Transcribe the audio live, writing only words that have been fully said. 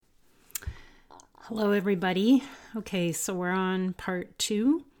Hello, everybody. Okay, so we're on part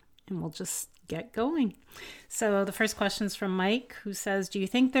 2, and we'll just get going. So the first question is from Mike, who says, do you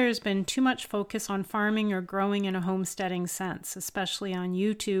think there's been too much focus on farming or growing in a homesteading sense, especially on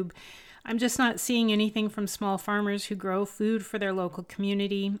YouTube? I'm just not seeing anything from small farmers who grow food for their local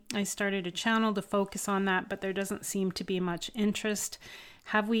community. I started a channel to focus on that, but there doesn't seem to be much interest.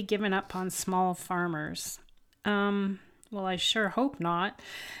 Have we given up on small farmers? Well, I sure hope not.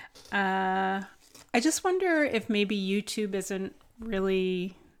 I just wonder if maybe YouTube isn't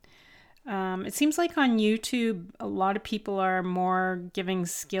really... it seems like on YouTube, a lot of people are more giving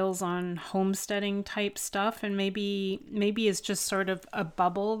skills on homesteading type stuff, and maybe it's just sort of a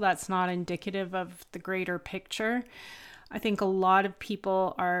bubble that's not indicative of the greater picture. I think a lot of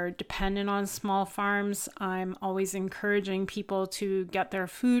people are dependent on small farms. I'm always encouraging people to get their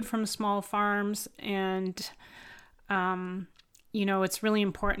food from small farms, and it's really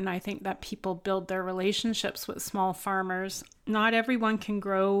important, I think, that people build their relationships with small farmers. Not everyone can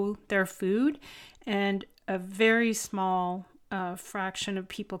grow their food, and a very small fraction of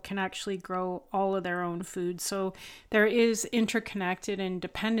people can actually grow all of their own food. So there is interconnected and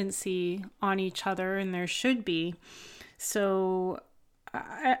dependency on each other, and there should be. So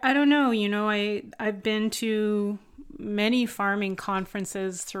I don't know, I've been to many farming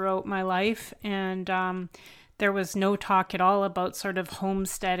conferences throughout my life, and there was no talk at all about sort of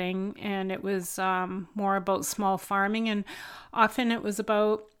homesteading, and it was more about small farming, and often it was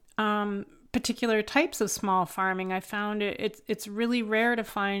about particular types of small farming. I found it's really rare to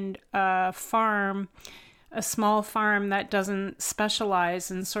find a small farm that doesn't specialize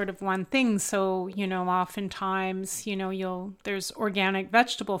in sort of one thing. So, oftentimes, there's organic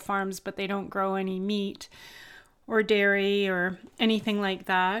vegetable farms, but they don't grow any meat or dairy or anything like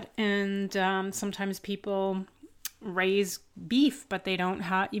that. And sometimes people raise beef, but they don't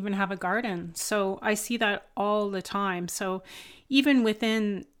even have a garden. So I see that all the time. So even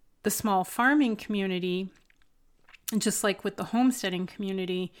within the small farming community, and just like with the homesteading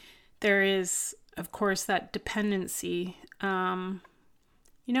community, there is, of course, that dependency.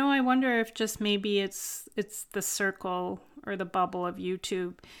 I wonder if just maybe it's the circle or the bubble of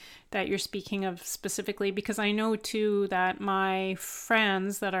YouTube that you're speaking of specifically, because I know too that my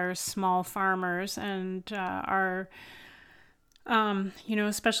friends that are small farmers and are,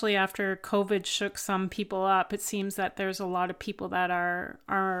 especially after COVID shook some people up, it seems that there's a lot of people that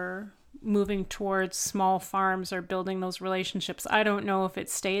are moving towards small farms or building those relationships. I don't know if it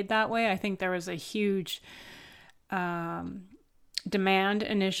stayed that way. I think there was a huge demand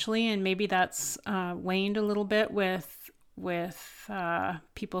initially, and maybe that's waned a little bit with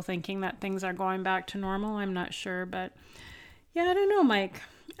people thinking that things are going back to normal. I'm not sure, but yeah, I don't know, Mike.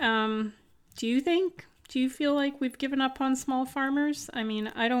 Do you feel like we've given up on small farmers? I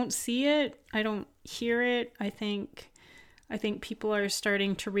mean, I don't see it. I don't hear it. I think people are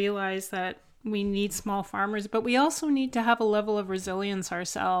starting to realize that we need small farmers, but we also need to have a level of resilience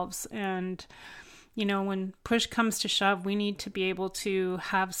ourselves. And when push comes to shove, we need to be able to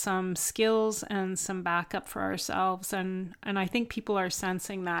have some skills and some backup for ourselves. And I think people are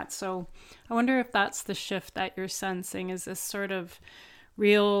sensing that. So I wonder if that's the shift that you're sensing, is this sort of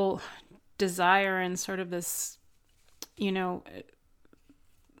real desire and sort of this,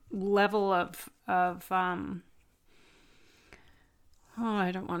 level of I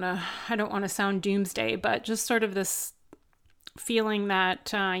don't want to sound doomsday, but just sort of this feeling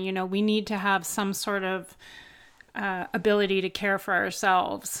that, we need to have some sort of ability to care for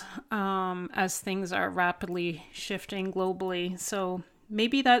ourselves as things are rapidly shifting globally. So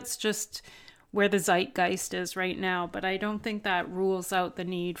maybe that's just where the zeitgeist is right now, but I don't think that rules out the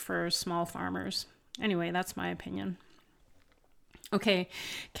need for small farmers. Anyway, that's my opinion. Okay,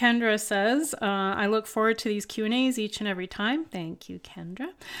 Kendra says, I look forward to these Q&As each and every time. Thank you, Kendra.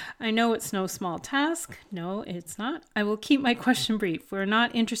 I know it's no small task. No, it's not. I will keep my question brief. We're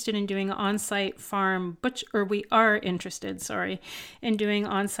not interested in doing on-site farm we are interested, in doing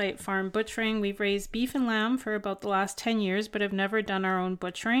on-site farm butchering. We've raised beef and lamb for about the last 10 years, but have never done our own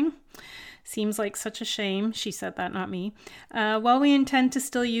butchering. Seems like such a shame. She said that, not me. While we intend to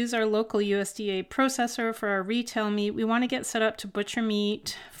still use our local USDA processor for our retail meat, we want to get set up to butcher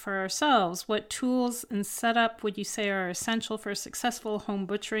meat for ourselves. What tools and setup would you say are essential for successful home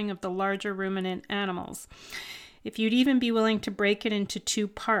butchering of the larger ruminant animals? If you'd even be willing to break it into 2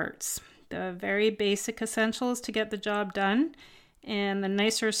 parts, the very basic essentials to get the job done, and the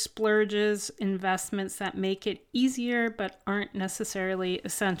nicer splurges, investments that make it easier but aren't necessarily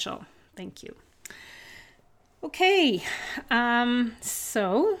essential. Thank you. Okay,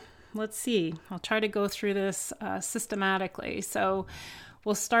 so let's see. I'll try to go through this systematically. So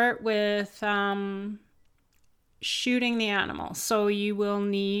we'll start with shooting the animal. So you will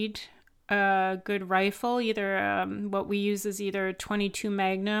need a good rifle, either what we use is either a 22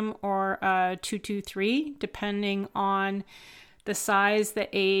 Magnum or a 223, depending on the size, the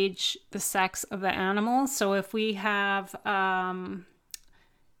age, the sex of the animal. So if we have a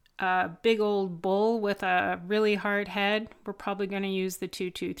big old bull with a really hard head, we're probably going to use the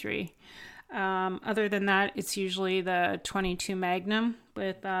 223. Other than that, it's usually the 22 Magnum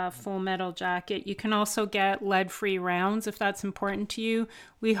with a full metal jacket. You can also get lead-free rounds if that's important to you.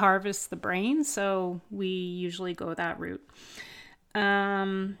 We harvest the brain, so we usually go that route.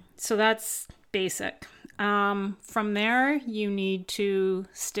 So that's basic. From there, you need to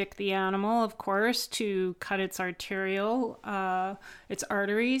stick the animal, of course, to cut its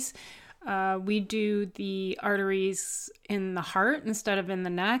arteries. We do the arteries in the heart instead of in the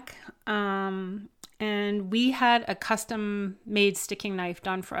neck. And we had a custom made sticking knife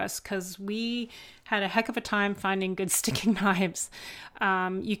done for us because we had a heck of a time finding good sticking knives.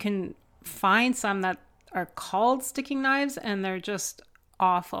 You can find some that are called sticking knives and they're just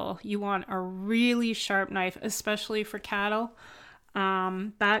awful. You want a really sharp knife, especially for cattle.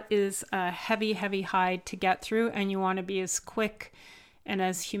 That is a heavy hide to get through, and you want to be as quick and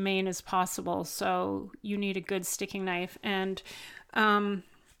as humane as possible. So you need a good sticking knife. And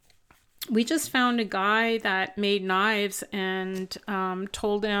we just found a guy that made knives and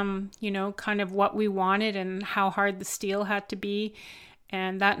told him, kind of what we wanted and how hard the steel had to be.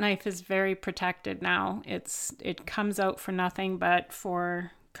 And that knife is very protected now. It comes out for nothing but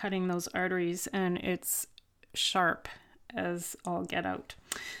for cutting those arteries, and it's sharp as all get out.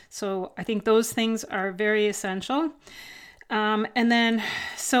 So I think those things are very essential. And then,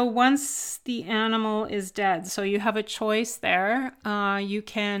 so once the animal is dead, so you have a choice there. You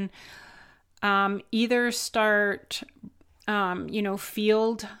can either start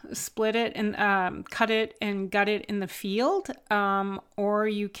field split it and cut it and gut it in the field, or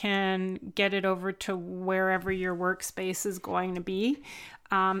you can get it over to wherever your workspace is going to be.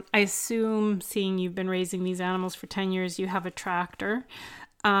 I assume, seeing you've been raising these animals for 10 years, you have a tractor.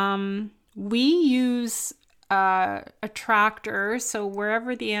 We use a tractor, so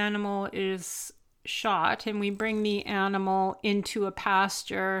wherever the animal is shot, and we bring the animal into a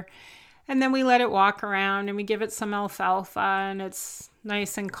pasture, and then we let it walk around and we give it some alfalfa and it's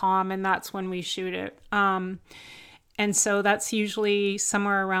nice and calm, and that's when we shoot it. And so that's usually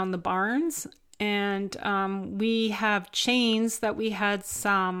somewhere around the barns. And we have chains that we had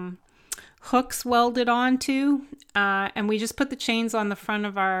some hooks welded onto, and we just put the chains on the front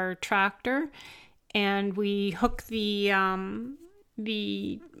of our tractor, and we hook the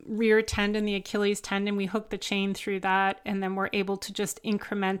rear tendon, the Achilles tendon, we hook the chain through that, and then we're able to just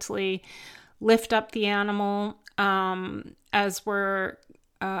incrementally lift up the animal as we're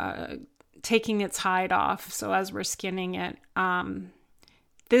taking its hide off. So as we're skinning it,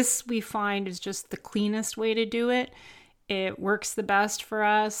 this we find is just the cleanest way to do it. It works the best for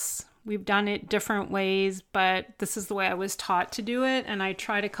us. We've done it different ways, but this is the way I was taught to do it. And I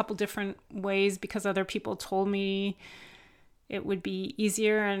tried a couple different ways because other people told me it would be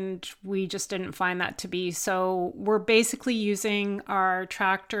easier, and we just didn't find that to be. So we're basically using our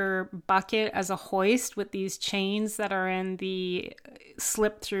tractor bucket as a hoist with these chains that are in the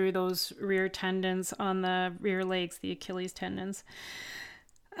slip through those rear tendons on the rear legs, the Achilles tendons.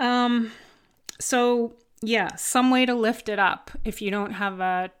 So yeah, some way to lift it up. If you don't have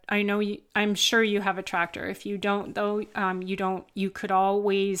I'm sure you have a tractor. If you don't though, you could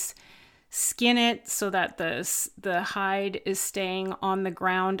always skin it so that the hide is staying on the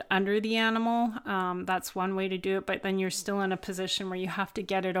ground under the animal. That's one way to do it, but then you're still in a position where you have to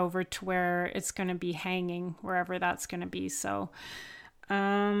get it over to where it's going to be hanging, wherever that's going to be. So,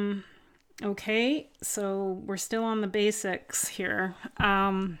 okay, so we're still on the basics here.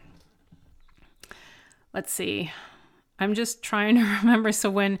 Let's see. I'm just trying to remember.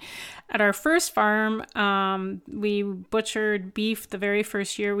 So when at our first farm, we butchered beef the very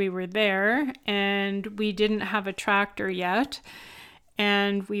first year we were there, and we didn't have a tractor yet.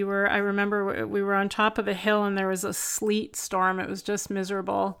 And I remember we were on top of a hill and there was a sleet storm. It was just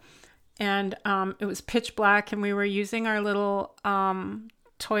miserable. And it was pitch black, and we were using our little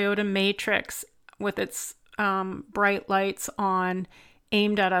Toyota Matrix with its bright lights on,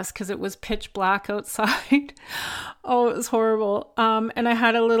 aimed at us because it was pitch black outside. Oh, it was horrible. And I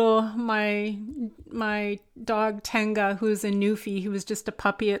had my dog Tenga, who's a Newfie, who was just a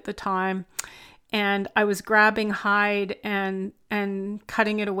puppy at the time. And I was grabbing hide and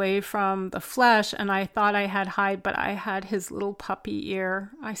cutting it away from the flesh. And I thought I had hide, but I had his little puppy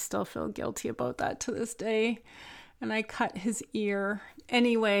ear. I still feel guilty about that to this day. and I cut his ear.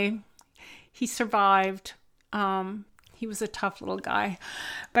 Anyway, he survived. He was a tough little guy.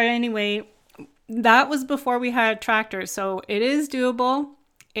 But anyway, that was before we had tractors. So it is doable.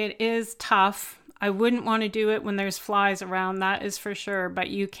 It is tough. I wouldn't want to do it when there's flies around, that is for sure. But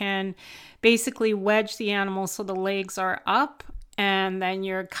you can basically wedge the animal so the legs are up, and then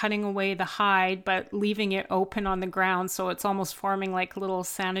you're cutting away the hide, but leaving it open on the ground. So it's almost forming like a little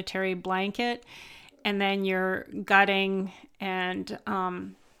sanitary blanket. And then you're gutting and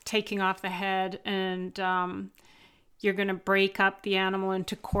taking off the head, and you're going to break up the animal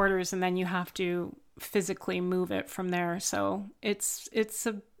into quarters, and then you have to physically move it from there. So it's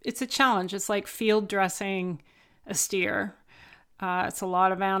a challenge. It's like field dressing a steer. It's a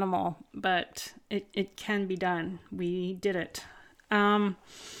lot of animal, but it can be done. We did it.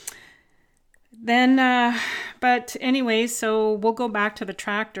 But anyway, so we'll go back to the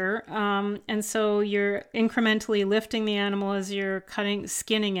tractor. And so you're incrementally lifting the animal as you're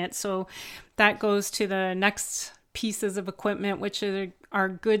skinning it. So that goes to the next pieces of equipment, which are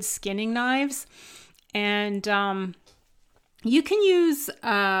good skinning knives. And you can use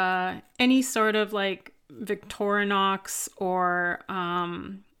any sort of like Victorinox or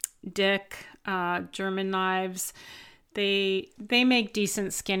Dick German knives. They make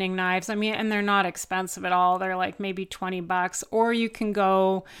decent skinning knives. I mean, and they're not expensive at all. They're like maybe $20, or you can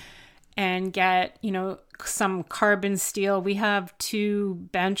go and get, some carbon steel. We have 2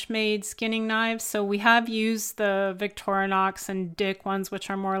 Benchmade skinning knives. So we have used the Victorinox and Dick ones, which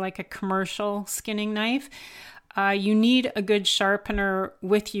are more like a commercial skinning knife. You need a good sharpener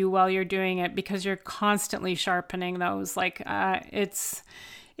with you while you're doing it, because you're constantly sharpening those. Like it's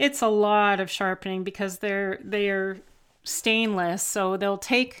a lot of sharpening, because they're stainless, so they'll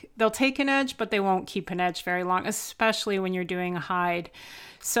take an edge, but they won't keep an edge very long, especially when you're doing a hide.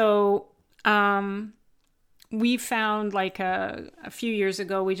 So we found like a few years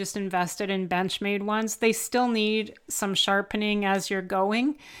ago, we just invested in Benchmade ones. They still need some sharpening as you're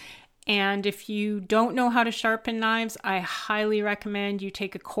going. And if you don't know how to sharpen knives, I highly recommend you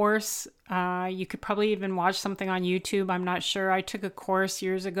take a course. You could probably even watch something on YouTube. I'm not sure. I took a course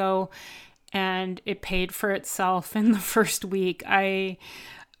years ago, and it paid for itself in the first week.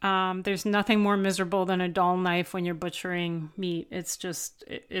 There's nothing more miserable than a dull knife when you're butchering meat. It's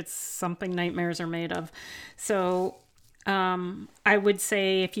something nightmares are made of. So I would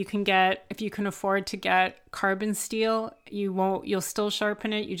say if you can afford to get carbon steel, you'll still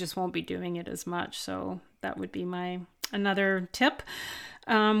sharpen it. You just won't be doing it as much. So that would be another tip.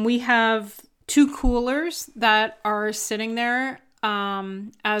 We have 2 coolers that are sitting there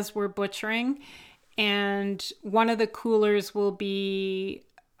as we're butchering, and one of the coolers will be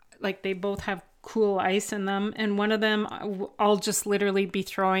like, they both have cool ice in them, and one of them I'll just literally be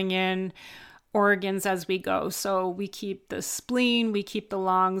throwing in organs as we go. So we keep the spleen, we keep the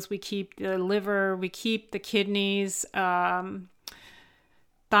lungs, we keep the liver, we keep the kidneys,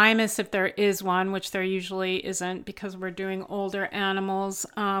 thymus if there is one, which there usually isn't because we're doing older animals.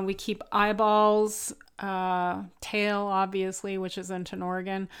 We keep eyeballs, tail obviously, which isn't an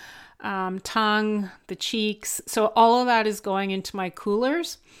organ, tongue, the cheeks. So all of that is going into my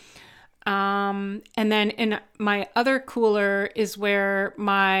coolers. And then in my other cooler is where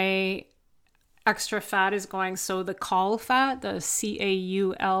my extra fat is going. So the caul fat, the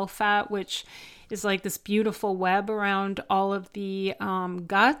CAUL fat, which is like this beautiful web around all of the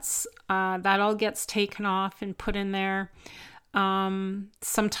guts, that all gets taken off and put in there.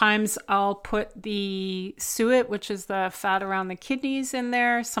 Sometimes I'll put the suet, which is the fat around the kidneys, in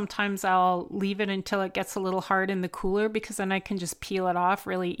there. Sometimes I'll leave it until it gets a little hard in the cooler, because then I can just peel it off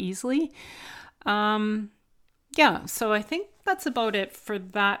really easily. So I think that's about it for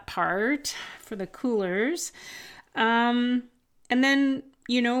that part, for the coolers. And then,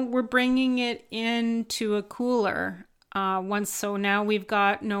 we're bringing it into a cooler. So now we're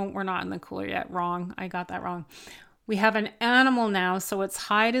not in the cooler yet. Wrong. I got that wrong. We have an animal now, so its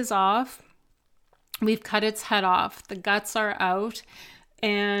hide is off. We've cut its head off. The guts are out.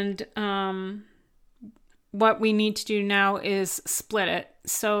 And what we need to do now is split it.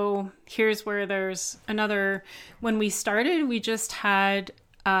 So here's where there's another. When we started, we just had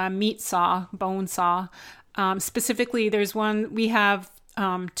a meat saw, bone saw. Specifically, there's one, we have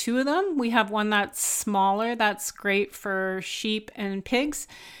 2 of them. We have one that's smaller, that's great for sheep and pigs.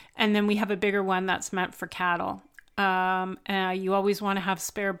 And then we have a bigger one that's meant for cattle. You always want to have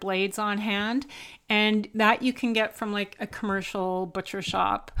spare blades on hand, and that you can get from like a commercial butcher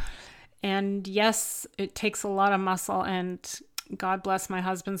shop. And yes, it takes a lot of muscle, and God bless my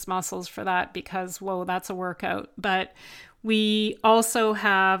husband's muscles for that, because whoa, that's a workout. But we also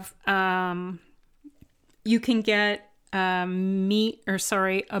have you can get a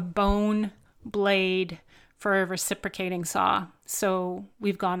bone blade for a reciprocating saw. So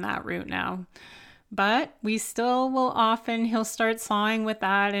we've gone that route now. But we still will he'll start sawing with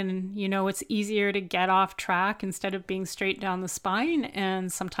that, and it's easier to get off track instead of being straight down the spine, and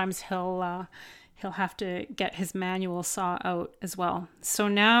sometimes he'll have to get his manual saw out as well. So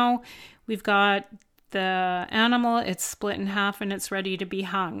now we've got the animal, it's split in half and it's ready to be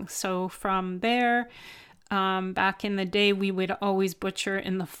hung. So from there, back in the day, we would always butcher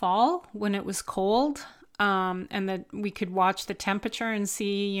in the fall when it was cold. And that we could watch the temperature and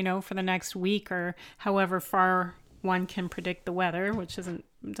see, for the next week or however far one can predict the weather, which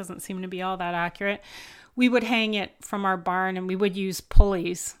doesn't seem to be all that accurate. We would hang it from our barn, and we would use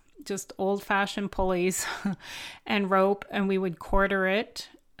pulleys, just old-fashioned pulleys and rope, and we would quarter it.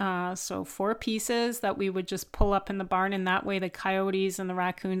 So 4 pieces that we would just pull up in the barn, and that way the coyotes and the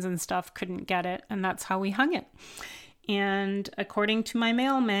raccoons and stuff couldn't get it, and that's how we hung it. And according to my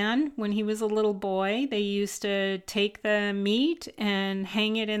mailman, when he was a little boy, they used to take the meat and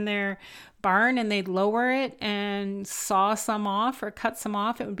hang it in their barn, and they'd lower it and saw some off or cut some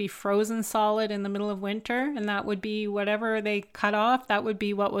off. It would be frozen solid in the middle of winter, and that would be whatever they cut off, that would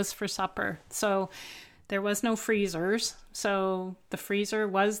be what was for supper. So there was no freezers, so the freezer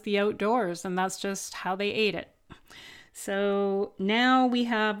was the outdoors, and that's just how they ate it. So now we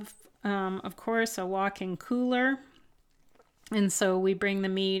have, of course, a walk-in cooler. And so we bring the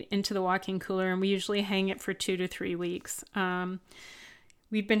meat into the walk-in cooler, and we usually hang it for 2 to 3 weeks.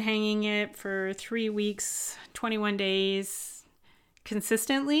 We've been hanging it for 3 weeks, 21 days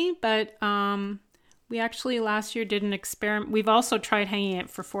consistently, but we actually last year did an experiment. We've also tried hanging it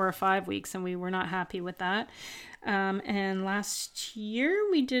for 4 or 5 weeks, and we were not happy with that. And last year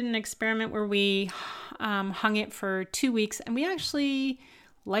we did an experiment where we hung it for 2 weeks, and we actually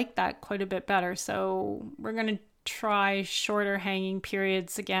liked that quite a bit better. So we're going to try shorter hanging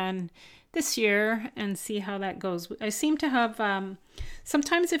periods again this year and see how that goes. I seem to have,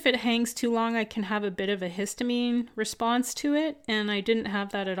 sometimes if it hangs too long, I can have a bit of a histamine response to it, and I didn't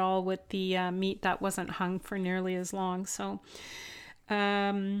have that at all with the meat that wasn't hung for nearly as long. So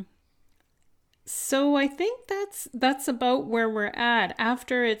I think that's about where we're at.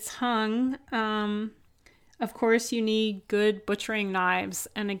 After it's hung, of course you need good butchering knives,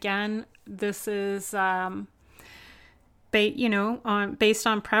 and again, this is based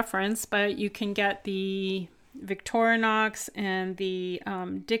on preference, but you can get the Victorinox, and the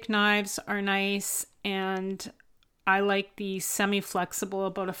Dick knives are nice, and I like the semi-flexible,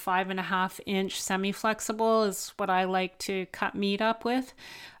 about a 5.5-inch semi-flexible is what I like to cut meat up with.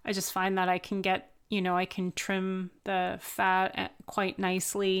 I just find that I can get, I can trim the fat quite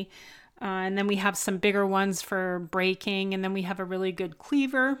nicely. And then we have some bigger ones for breaking, and then we have a really good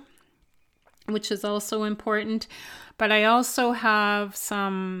cleaver, which is also important. But I also have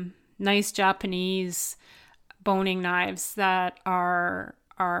some nice Japanese boning knives that are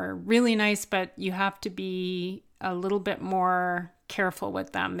really nice, but you have to be a little bit more careful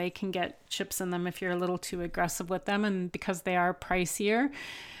with them. They can get chips in them if you're a little too aggressive with them, and because they are pricier,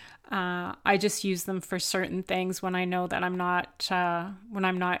 I just use them for certain things when I know that I'm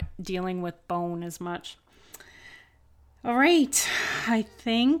not dealing with bone as much. All right, I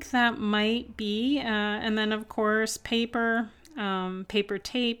think that might be, and then of course paper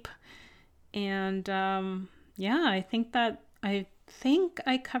tape, and I think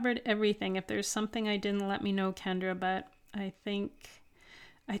I covered everything. If there's something I didn't, let me know, Kendra, but I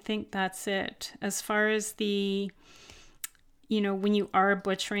think that's it. As far as the, when you are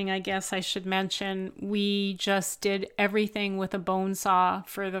butchering, I guess I should mention, we just did everything with a bone saw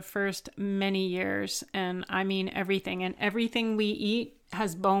for the first many years. And I mean everything. And everything we eat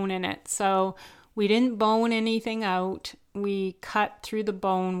has bone in it. So we didn't bone anything out. We cut through the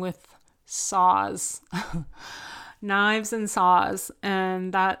bone with saws, knives and saws.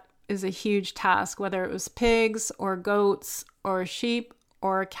 And that is a huge task, whether it was pigs or goats or sheep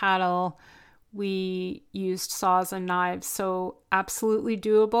or cattle. We used saws and knives, so absolutely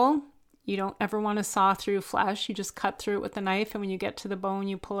doable. You don't ever want to saw through flesh. You just cut through it with a knife, and when you get to the bone,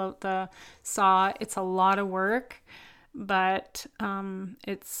 you pull out the saw. It's a lot of work, but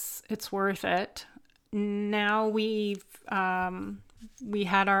it's worth it. Now we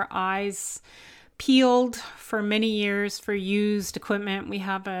had our eyes peeled for many years for used equipment. We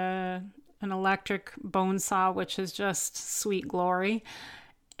have an electric bone saw, which is just sweet glory.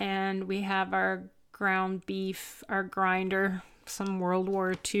 And we have our ground beef, our grinder, some World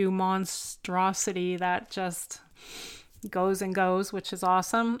War II monstrosity that just goes and goes, which is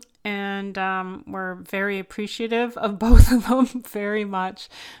awesome. And we're very appreciative of both of them very much.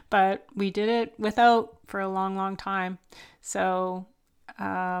 But we did it without for a long, long time. So,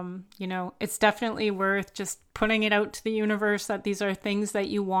 it's definitely worth just putting it out to the universe that these are things that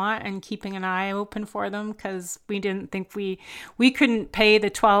you want and keeping an eye open for them, because we didn't think we couldn't pay the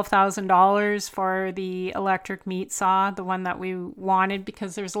 $12,000 for the electric meat saw, the one that we wanted,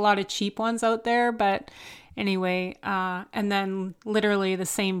 because there's a lot of cheap ones out there. But anyway, and then literally the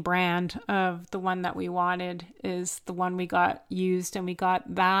same brand of the one that we wanted is the one we got used, and we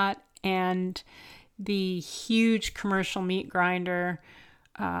got that and the huge commercial meat grinder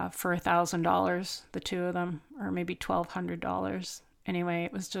for $1,000, the two of them, or maybe $1,200. Anyway,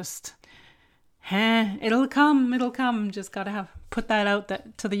 it was just, it'll come. Just gotta put that out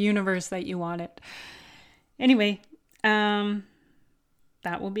to the universe that you want it. Anyway, that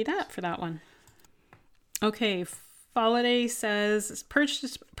will be that for that one. Okay, Foliday says,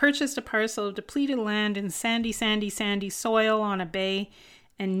 purchased a parcel of depleted land in sandy soil on a bay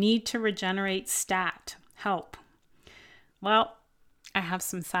and need to regenerate stat. Help. Well, I have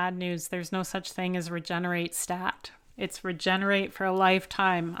some sad news. There's no such thing as regenerate stat. It's regenerate for a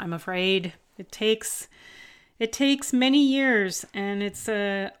lifetime, I'm afraid. It takes many years, and it's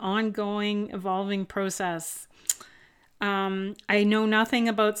an ongoing, evolving process. I know nothing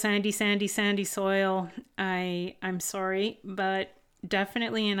about sandy soil. I'm sorry, but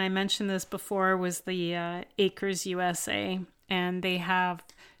definitely, and I mentioned this before, was the Acres USA, and they have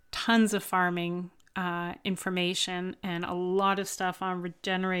tons of farming information and a lot of stuff on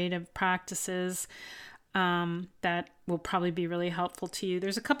regenerative practices that will probably be really helpful to you.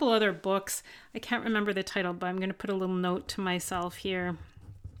 There's a couple other books. I can't remember the title, but I'm going to put a little note to myself here.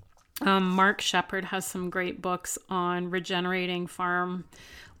 Mark Shepard has some great books on regenerating farm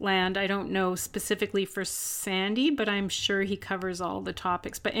land. I don't know specifically for sandy, but I'm sure he covers all the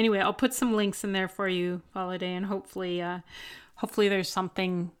topics. But anyway, I'll put some links in there for you, Holiday, and hopefully there's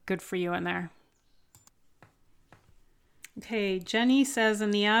something good for you in there. Okay, Jenny says,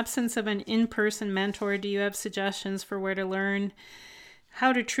 in the absence of an in-person mentor, do you have suggestions for where to learn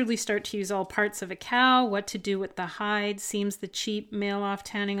how to truly start to use all parts of a cow, what to do with the hide? Seems the cheap mail-off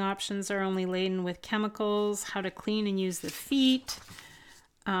tanning options are only laden with chemicals, how to clean and use the feet.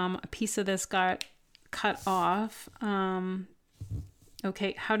 A piece of this got cut off.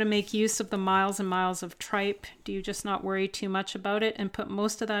 Okay, how to make use of the miles and miles of tripe. Do you just not worry too much about it and put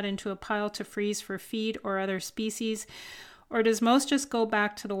most of that into a pile to freeze for feed or other species? Or does most just go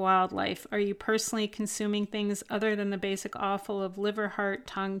back to the wildlife? Are you personally consuming things other than the basic offal of liver, heart,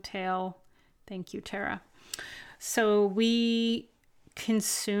 tongue, tail? Thank you, Tara. So we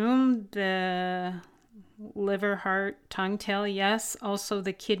consume the liver, heart, tongue, tail, yes. Also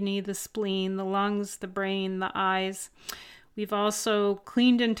the kidney, the spleen, the lungs, the brain, the eyes. We've also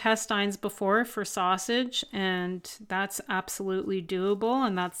cleaned intestines before for sausage, and that's absolutely doable,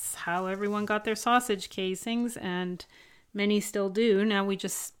 and that's how everyone got their sausage casings, and many still do. Now we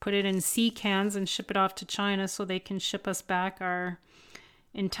just put it in sea cans and ship it off to China so they can ship us back our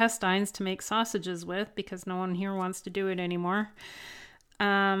intestines to make sausages with, because no one here wants to do it anymore.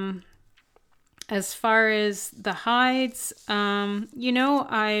 As far as the hides,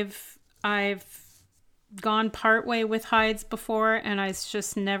 I've gone part way with hides before, and it's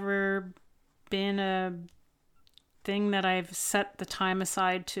just never been a thing that I've set the time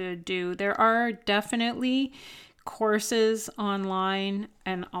aside to do. There are definitely courses online,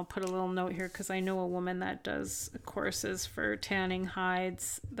 and I'll put a little note here because I know a woman that does courses for tanning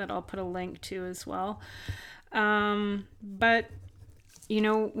hides that I'll put a link to as well. But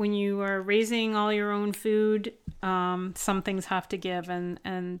when you are raising all your own food, some things have to give,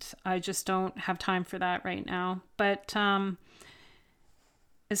 and I just don't have time for that right now. But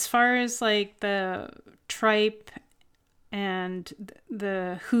as far as like the tripe and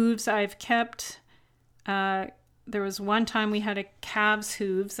the hooves I've kept, there was one time we had a calf's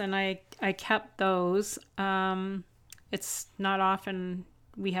hooves, and I kept those. It's not often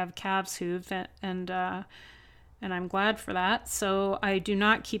we have calf's hooves, and I'm glad for that. So I do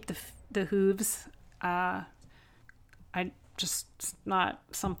not keep the hooves. It's not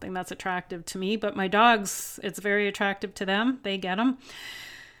something that's attractive to me, but my dogs, it's very attractive to them. They get them.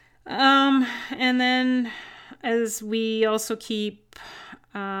 And then as we also keep,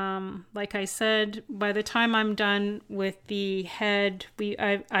 like I said, by the time I'm done with the head,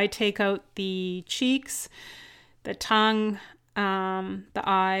 I take out the cheeks, the tongue, the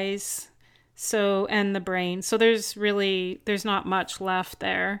eyes, and the brain. So there's not much left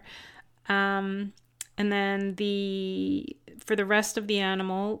there. And then for the rest of the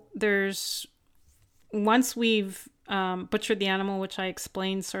animal, there's once we've butchered the animal, which I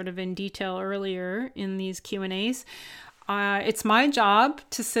explained sort of in detail earlier in these Q&As, it's my job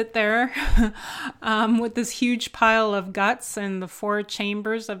to sit there with this huge pile of guts and the 4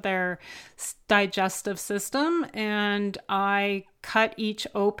 chambers of their digestive system. And I cut each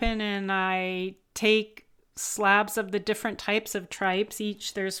open and I take slabs of the different types of tripes.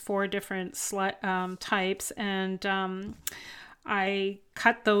 There's 4 different types. And I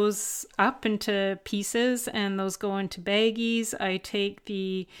cut those up into pieces and those go into baggies. I take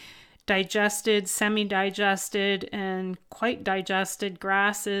the digested, semi-digested, and quite digested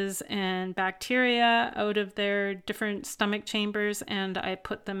grasses and bacteria out of their different stomach chambers, and I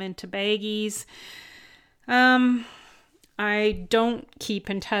put them into baggies. I don't keep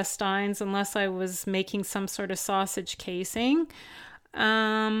intestines unless I was making some sort of sausage casing.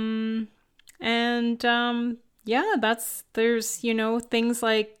 Yeah, there's, things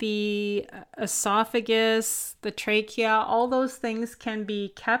like the esophagus, the trachea, all those things can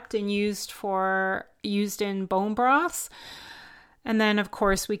be kept and used in bone broths. And then, of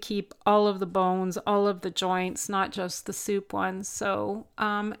course, we keep all of the bones, all of the joints, not just the soup ones. So,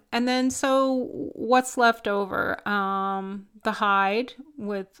 so what's left over? The hide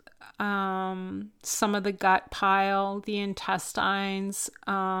with some of the gut pile, the intestines,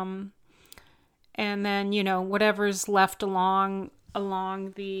 and then, whatever's left along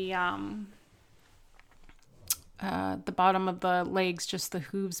the bottom of the legs, just the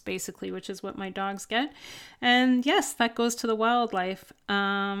hooves, basically, which is what my dogs get. And yes, that goes to the wildlife.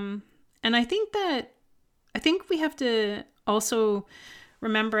 And I think we have to also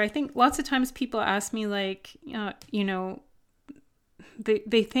remember, I think lots of times people ask me, like,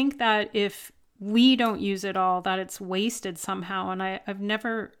 they think that if we don't use it all, that it's wasted somehow. And I've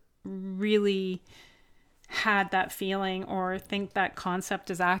never really had that feeling or think that concept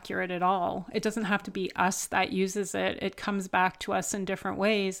is accurate at all. It doesn't have to be us that uses it. It comes back to us in different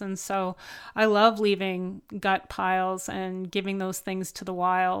ways. And so I love leaving gut piles and giving those things to the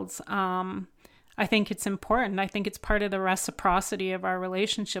wilds. I think it's important. I think it's part of the reciprocity of our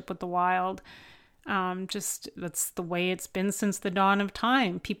relationship with the wild. Just that's the way it's been since the dawn of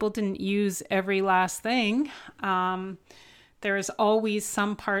time. People didn't use every last thing. There's always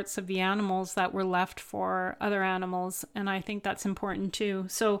some parts of the animals that were left for other animals, and I think that's important too.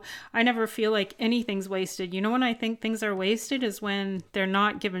 So I never feel like anything's wasted. When I think things are wasted is when they're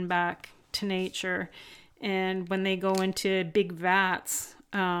not given back to nature, and when they go into big vats,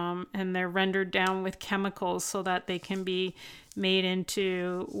 and they're rendered down with chemicals so that they can be made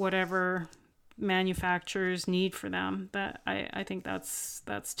into whatever manufacturers need for them. But I think that's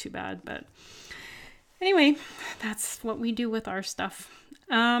too bad. But anyway, that's what we do with our stuff.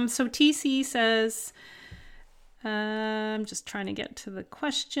 So TC says, I'm just trying to get to the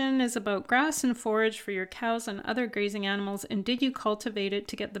question, is about grass and forage for your cows and other grazing animals. And did you cultivate it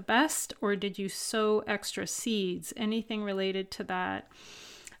to get the best, or did you sow extra seeds? Anything related to that?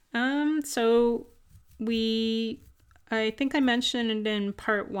 I think I mentioned in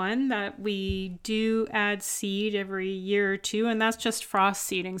part 1 that we do add seed every year or 2, and that's just frost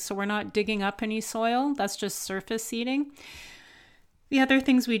seeding. So we're not digging up any soil. That's just surface seeding. The other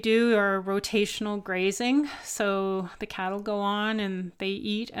things we do are rotational grazing. So the cattle go on and they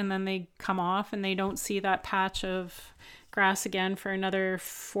eat and then they come off and they don't see that patch of grass again for another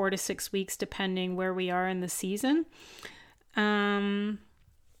 4 to 6 weeks, depending where we are in the season.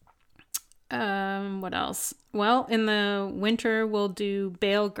 What else? Well, in the winter, we'll do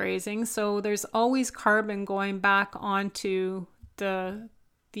bale grazing. So there's always carbon going back onto the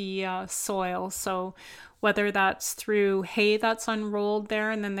soil. So whether that's through hay that's unrolled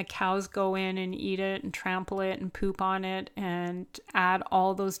there and then the cows go in and eat it and trample it and poop on it and add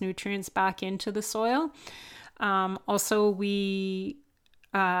all those nutrients back into the soil. Also, we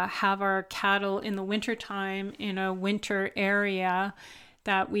have our cattle in the wintertime in a winter area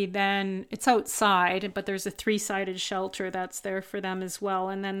that we then, it's outside, but there's a 3-sided shelter that's there for them as well.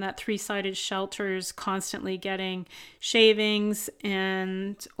 And then that 3-sided shelter is constantly getting shavings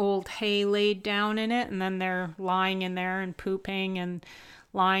and old hay laid down in it. And then they're lying in there and pooping and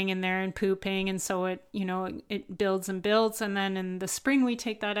lying in there and pooping. And so it builds and builds. And then in the spring, we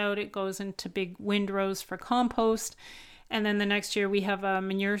take that out. It goes into big windrows for compost. And then the next year we have a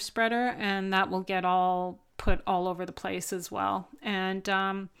manure spreader, and that will get put all over the place as well. And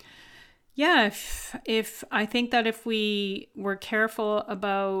if I think that if we were careful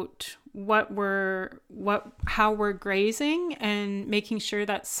about how we're grazing and making sure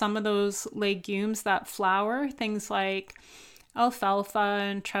that some of those legumes that flower, things like alfalfa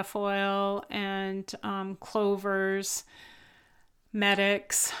and trefoil and clovers,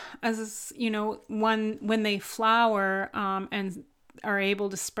 medics, as you know, when they flower and are able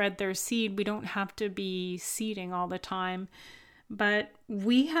to spread their seed, we don't have to be seeding all the time. But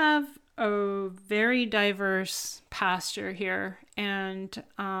we have a very diverse pasture here, and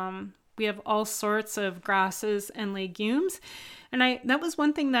we have all sorts of grasses and legumes. And that was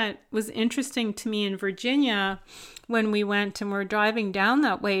one thing that was interesting to me in Virginia when we went and we're driving down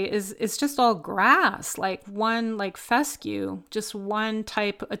that way, is it's just all grass, like one, like fescue, just one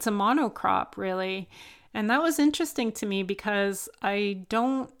type. It's a monocrop, really. And that was interesting to me because I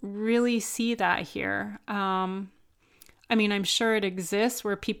don't really see that here. I mean, I'm sure it exists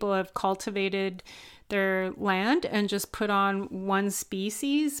where people have cultivated their land and just put on one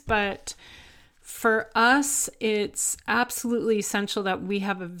species, but for us, it's absolutely essential that we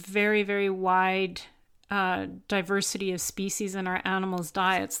have a very, very wide diversity of species in our animals'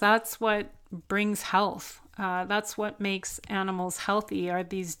 diets. That's what brings health. That's what makes animals healthy, are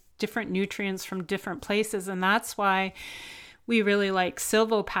these different nutrients from different places. And that's why we really like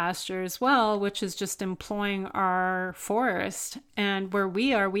silvopasture as well, which is just employing our forest. And where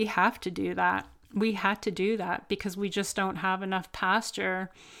we are, we have to do that. We had to do that because we just don't have enough pasture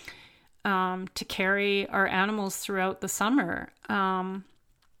to carry our animals throughout the summer. And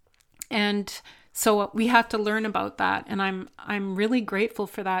so we have to learn about that. And I'm really grateful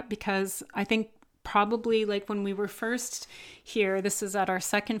for that, because I think probably like when we were first here, this is at our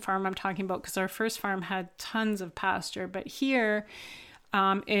second farm I'm talking about, because our first farm had tons of pasture, but here,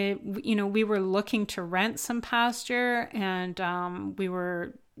 we were looking to rent some pasture, and we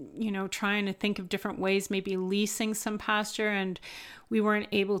were, trying to think of different ways, maybe leasing some pasture, and we weren't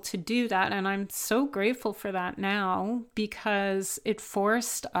able to do that. And I'm so grateful for that now, because it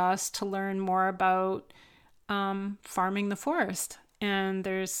forced us to learn more about farming the forest. And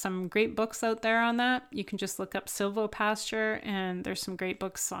there's some great books out there on that. You can just look up silvopasture, and there's some great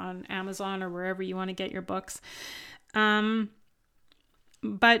books on Amazon or wherever you want to get your books.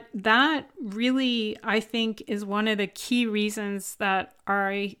 But that really, I think, is one of the key reasons that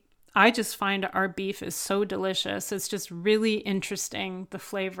I just find our beef is so delicious. It's just really interesting, the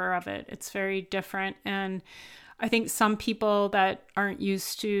flavor of it. It's very different. And I think some people that aren't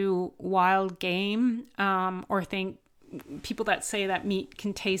used to wild game, or think people that say that meat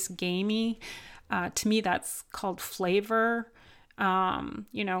can taste gamey, to me, that's called flavor.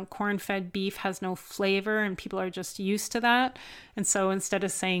 Corn-fed beef has no flavor, and people are just used to that. And so instead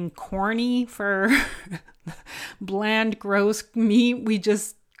of saying corny for bland, gross meat, we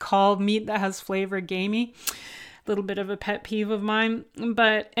just call meat that has flavor gamey. A little bit of a pet peeve of mine.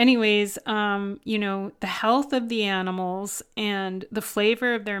 But anyways, the health of the animals and the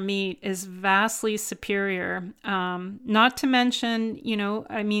flavor of their meat is vastly superior. Not to mention,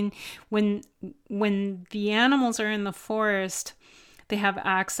 when the animals are in the forest, they have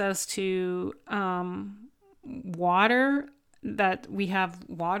access to water, that we have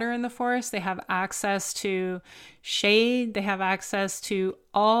water in the forest. They have access to shade. They have access to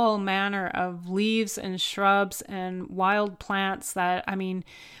all manner of leaves and shrubs and wild plants that,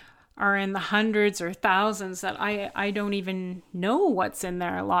 are in the hundreds or thousands that I don't even know what's in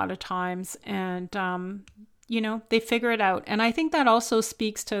there a lot of times. And, they figure it out. And I think that also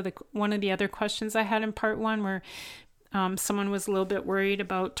speaks to one of the other questions I had in part one, where someone was a little bit worried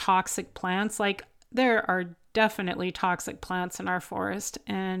about toxic plants. Like, there are definitely toxic plants in our forest,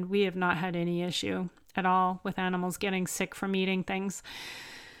 and we have not had any issue at all with animals getting sick from eating things.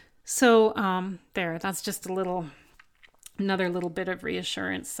 So that's just another little bit of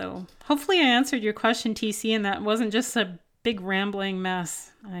reassurance. So hopefully I answered your question, TC, and that wasn't just a big rambling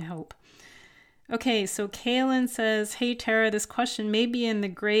mess, I hope. Okay, so Kaylin says, hey Tara, this question may be in the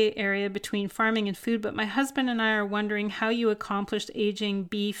gray area between farming and food, but my husband and I are wondering how you accomplished aging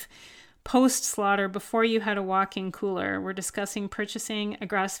beef post-slaughter before you had a walk-in cooler. We're discussing purchasing a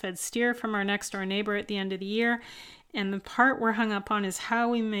grass-fed steer from our next-door neighbor at the end of the year, and the part we're hung up on is how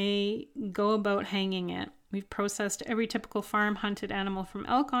we may go about hanging it. We've processed every typical farm-hunted animal from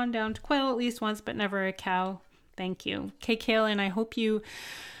elk on down to quail at least once, but never a cow. Thank you. Okay, Kaylin, I hope you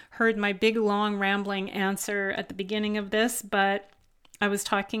heard my big, long, rambling answer at the beginning of this, but I was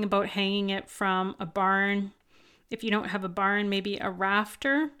talking about hanging it from a barn. If you don't have a barn, maybe a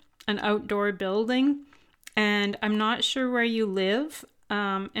rafter, an outdoor building. And I'm not sure where you live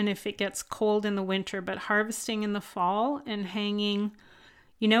and if it gets cold in the winter, but harvesting in the fall and hanging,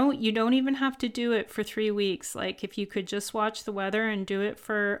 you don't even have to do it for 3 weeks. Like, if you could just watch the weather and do it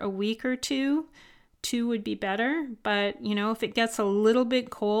for a week or two would be better. But, if it gets a little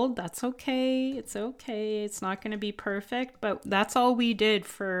bit cold, that's okay. It's okay. It's not going to be perfect, but that's all we did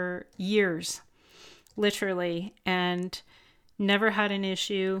for years, literally. And Never had an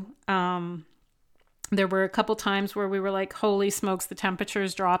issue. There were a couple times where we were like, holy smokes, the temperature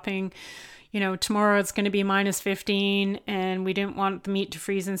is dropping. Tomorrow it's going to be -15, and we didn't want the meat to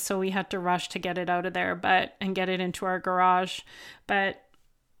freeze, and so we had to rush to get it out of there, and get it into our garage. But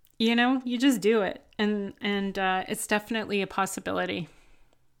you just do it, and it's definitely a possibility.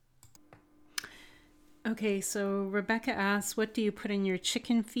 Okay, so Rebecca asks, what do you put in your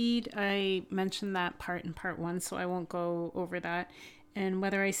chicken feed? I mentioned that part in part 1, so I won't go over that. And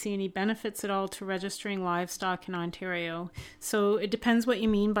whether I see any benefits at all to registering livestock in Ontario. So it depends what you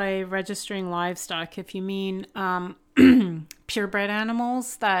mean by registering livestock. If you mean purebred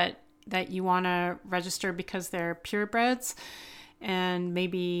animals that you want to register because they're purebreds and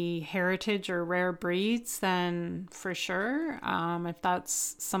maybe heritage or rare breeds, then for sure. If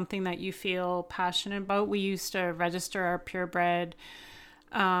that's something that you feel passionate about, we used to register our purebred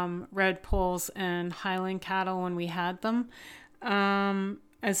red poles and Highland cattle when we had them.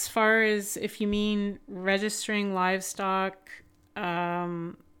 As far as if you mean registering livestock,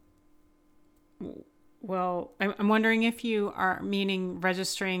 well, I'm wondering if you are meaning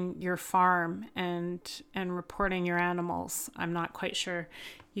registering your farm and reporting your animals. I'm not quite sure.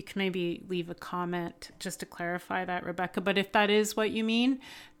 You can maybe leave a comment just to clarify that, Rebecca. But if that is what you mean,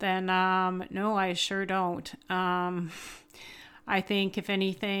 then no, I sure don't. I think if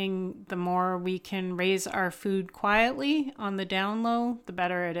anything, the more we can raise our food quietly on the down low, the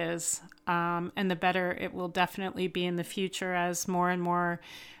better it is. And the better it will definitely be in the future as more and more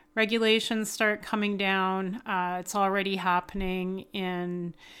regulations start coming down. It's already happening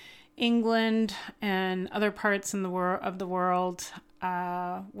in England and other parts in the of the world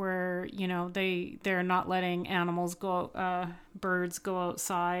where they're not letting animals go, birds go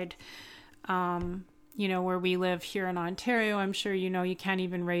outside. Where we live here in Ontario, I'm sure you can't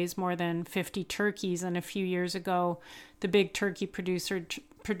even raise more than 50 turkeys. And a few years ago, the big turkey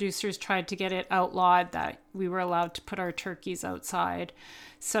producers tried to get it outlawed that we were allowed to put our turkeys outside.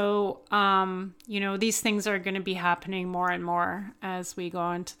 So, these things are going to be happening more and more as we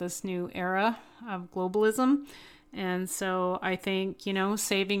go into this new era of globalism. And so I think,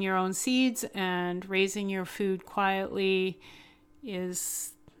 saving your own seeds and raising your food quietly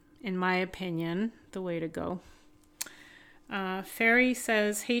is, in my opinion, the way to go. Ferry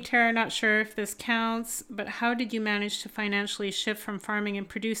says, hey Tara, not sure if this counts, but how did you manage to financially shift from farming and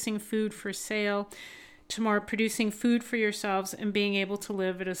producing food for sale to more producing food for yourselves and being able to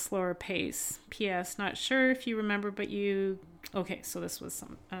live at a slower pace? P.S. Not sure if you remember, but you... Okay, so this was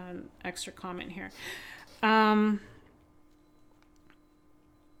some extra comment here.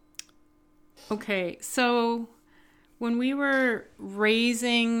 Okay, so when we were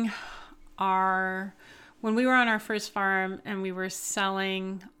when we were on our first farm and we were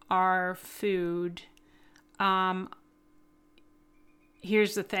selling our food,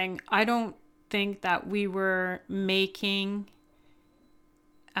 here's the thing. I don't think that we were making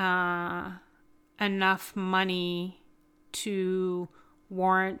enough money to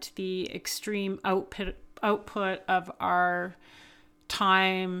warrant the extreme output of our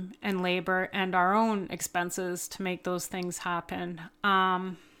time and labor and our own expenses to make those things happen.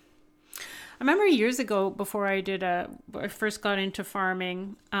 I remember years ago, before I first got into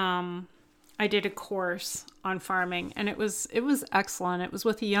farming, I did a course on farming, and it was excellent. It was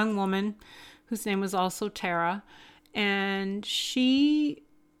with a young woman whose name was also Tara, and she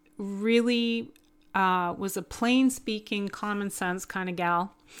really was a plain speaking, common sense kind of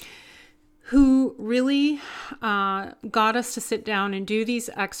gal who really got us to sit down and do these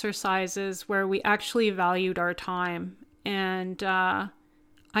exercises where we actually valued our time. And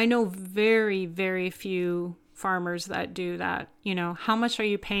I know very, very few farmers that do that. How much are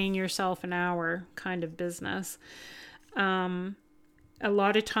you paying yourself an hour kind of business? A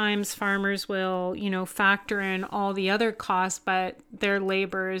lot of times farmers will, factor in all the other costs, but their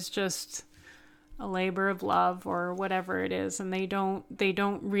labor is just a labor of love or whatever it is, and they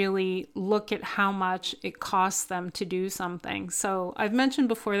don't really look at how much it costs them to do something. So I've mentioned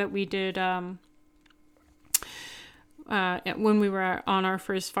before that we did when we were on our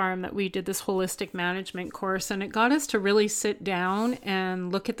first farm, that we did this holistic management course, and it got us to really sit down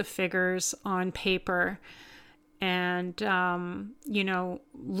and look at the figures on paper and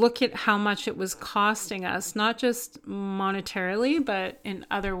look at how much it was costing us, not just monetarily, but in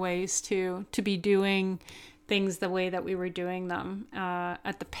other ways too, to be doing things the way that we were doing them,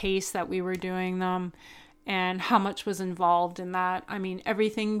 at the pace that we were doing them, and how much was involved in that. I mean,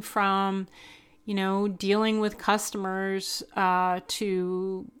 everything from, dealing with customers,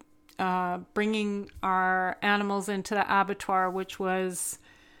 to bringing our animals into the abattoir, which was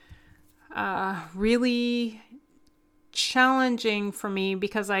really challenging for me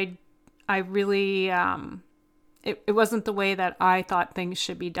because I really, it wasn't the way that I thought things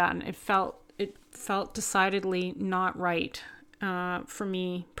should be done. It felt decidedly not right, for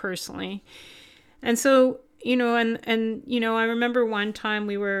me personally. And so, I remember one time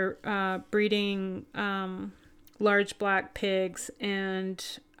we were, breeding, large black pigs, and,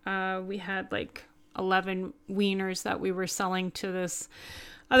 we had like 11 weaners that we were selling to this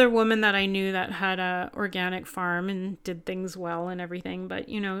other woman that I knew that had a organic farm and did things well and everything. But,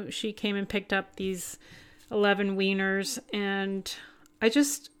 she came and picked up these 11 wieners, and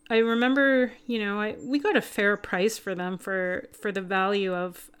I remember, we got a fair price for them for the value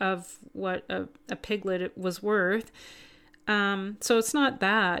of what a piglet was worth. So it's not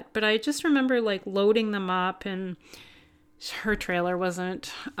that, but I just remember like loading them up, and her trailer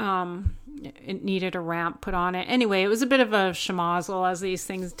wasn't, it needed a ramp put on it. Anyway, it was a bit of a schmozzle, as these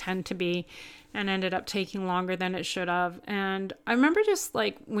things tend to be, and ended up taking longer than it should have. And I remember just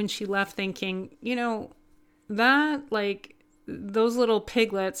like when she left thinking, that like those little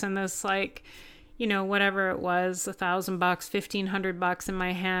piglets and this like, whatever it was, $1,000, $1,500 in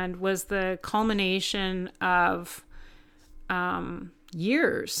my hand was the culmination of,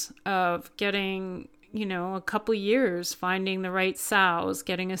 years of getting, a couple years finding the right sows,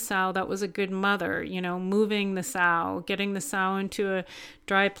 getting a sow that was a good mother, moving the sow, getting the sow into a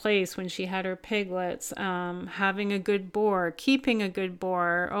dry place when she had her piglets, having a good boar, keeping a good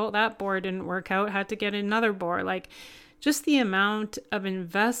boar. Oh, that boar didn't work out, had to get another boar. Like just the amount of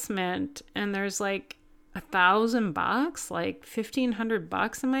investment, and there's like $1,000, like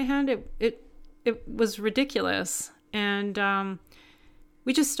 $1,500 in my hand. It was ridiculous. And,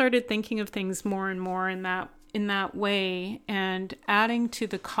 we just started thinking of things more and more in that way, and adding to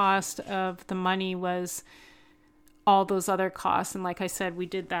the cost of the money was all those other costs. And like I said, we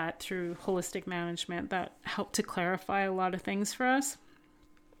did that through holistic management that helped to clarify a lot of things for us.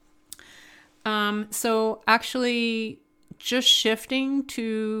 So actually just shifting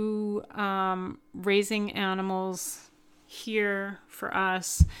to raising animals here for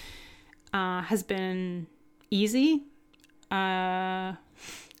us has been easy.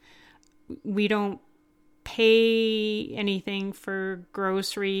 We don't pay anything for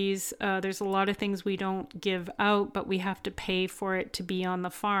groceries. There's a lot of things we don't give out, but we have to pay for it to be on the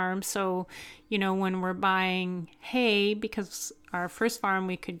farm. So, when we're buying hay, because our first farm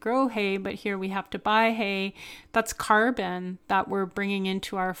we could grow hay, but here we have to buy hay, that's carbon that we're bringing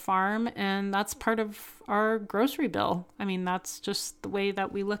into our farm, and that's part of our grocery bill. I mean, that's just the way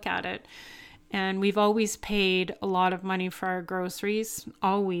that we look at it. And we've always paid a lot of money for our groceries,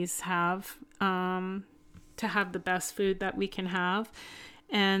 always have, to have the best food that we can have.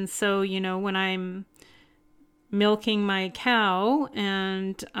 And so, when I'm milking my cow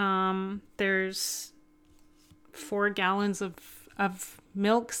and there's 4 gallons of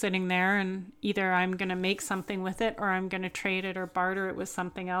milk sitting there, and either I'm going to make something with it or I'm going to trade it or barter it with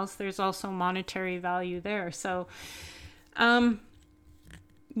something else, there's also monetary value there. So,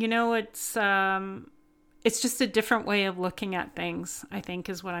 it's just a different way of looking at things, I think,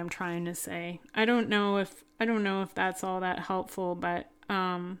 is what I'm trying to say. I don't know if that's all that helpful, but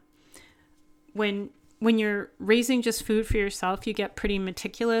when you're raising just food for yourself, you get pretty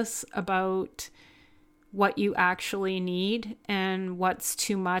meticulous about what you actually need and what's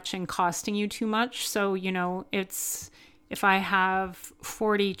too much and costing you too much. So, if I have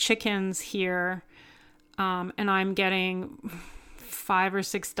 40 chickens here, and I'm getting 5 or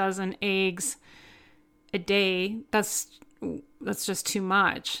 6 dozen eggs a day, that's just too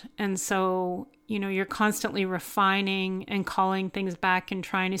much. And so, you're constantly refining and calling things back and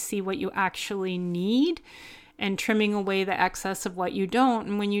trying to see what you actually need and trimming away the excess of what you don't.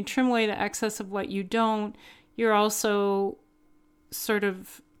 And when you trim away the excess of what you don't, you're also sort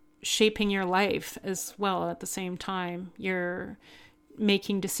of shaping your life as well at the same time. You're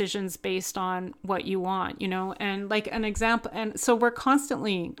making decisions based on what you want, and like an example. And so we're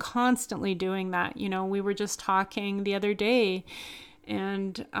constantly doing that. We were just talking the other day,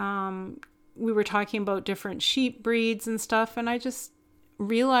 and we were talking about different sheep breeds and stuff. And I just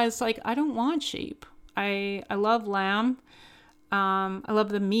realized, like, I don't want sheep. I love lamb. I love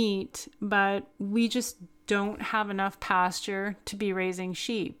the meat, but we just don't have enough pasture to be raising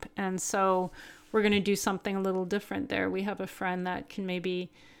sheep. And so we're going to do something a little different there. We have a friend that can maybe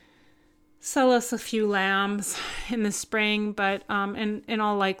sell us a few lambs in the spring, but in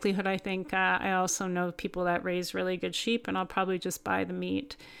all likelihood, I think I also know people that raise really good sheep, and I'll probably just buy the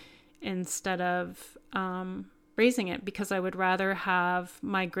meat instead of raising it, because I would rather have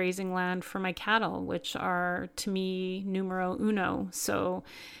my grazing land for my cattle, which are to me numero uno. So,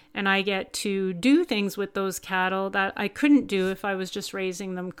 and I get to do things with those cattle that I couldn't do if I was just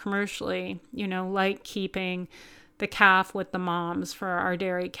raising them commercially, like keeping the calf with the moms for our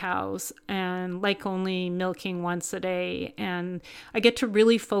dairy cows, and like only milking once a day. And I get to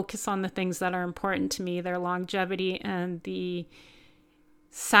really focus on the things that are important to me, their longevity and the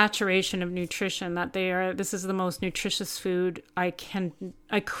saturation of nutrition, that this is the most nutritious food I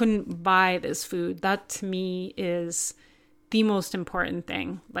couldn't buy this food. That to me is the most important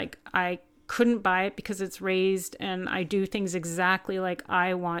thing. Like, I couldn't buy it because it's raised and I do things exactly like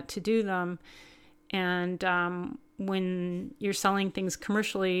I want to do them. And when you're selling things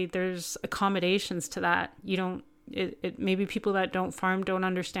commercially, there's accommodations to that. Maybe people that don't farm don't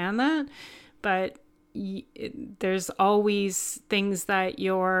understand that, but there's always things that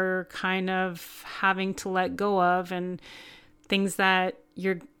you're kind of having to let go of, and things that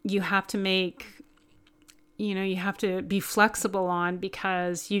you have to make, you have to be flexible on,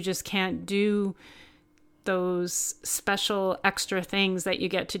 because you just can't do those special extra things that you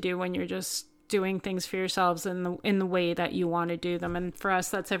get to do when you're just doing things for yourselves in the way that you want to do them. And for us,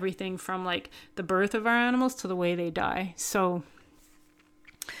 that's everything from like the birth of our animals to the way they die. So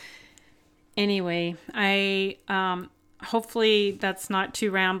anyway, I hopefully that's not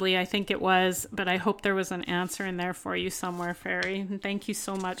too rambly. I think it was, but I hope there was an answer in there for you somewhere, Fairy. And thank you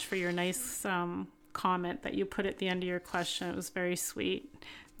so much for your nice comment that you put at the end of your question. It was very sweet.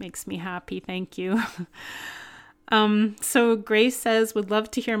 Makes me happy. Thank you. So Grace says, would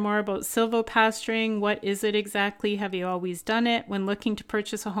love to hear more about silvopasturing. What is it exactly? Have you always done it? When looking to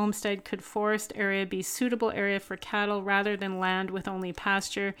purchase a homestead, could forest area be suitable area for cattle rather than land with only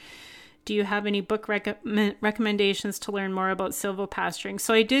pasture? Do you have any book recommendations to learn more about silvopasturing?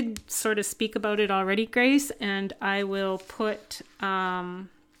 So I did sort of speak about it already, Grace, and I will put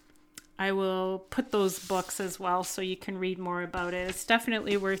those books as well so you can read more about it. It's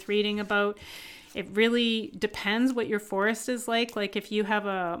definitely worth reading about. It really depends what your forest is like. Like if you have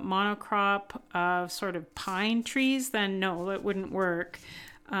a monocrop of sort of pine trees, then no, it wouldn't work.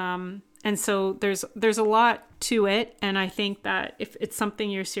 And so there's a lot to it. And I think that if it's something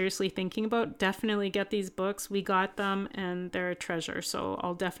you're seriously thinking about, definitely get these books. We got them and they're a treasure. So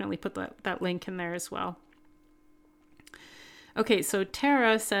I'll definitely put that link in there as well. Okay, so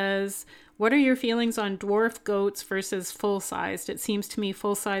Tara says, what are your feelings on dwarf goats versus full-sized? It seems to me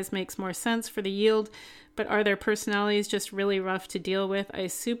full-size makes more sense for the yield, but are their personalities just really rough to deal with? I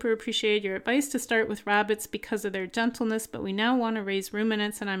super appreciate your advice to start with rabbits because of their gentleness, but we now want to raise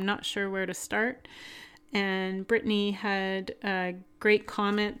ruminants and I'm not sure where to start. And Brittany had a great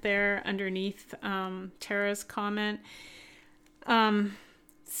comment there underneath Tara's comment.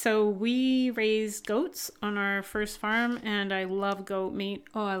 So we raised goats on our first farm, and I love goat meat.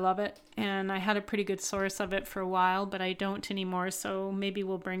 Oh, I love it. And I had a pretty good source of it for a while, but I don't anymore. So maybe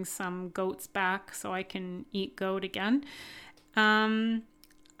we'll bring some goats back so I can eat goat again.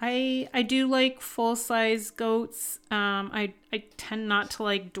 I do like full-size goats. I tend not to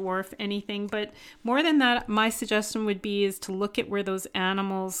like dwarf anything, but more than that, my suggestion would be is to look at where those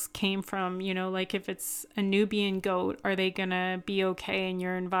animals came from. Like if it's a Nubian goat, are they gonna be okay in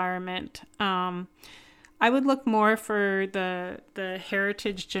your environment? I would look more for the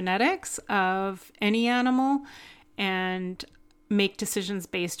heritage genetics of any animal and make decisions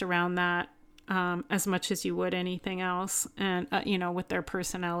based around that. As much as you would anything else, and with their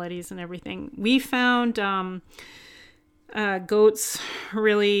personalities and everything. We found goats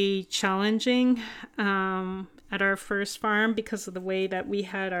really challenging at our first farm because of the way that we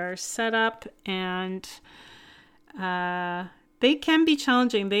had our setup, and they can be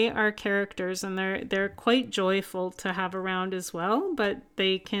challenging. They are characters, and they're quite joyful to have around as well, but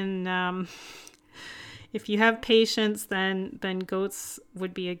they can if you have patience, then goats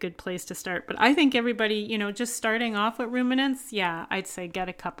would be a good place to start. But I think everybody, just starting off with ruminants, yeah, I'd say get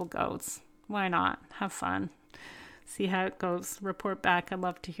a couple goats. Why not? Have fun. See how it goes. Report back. I'd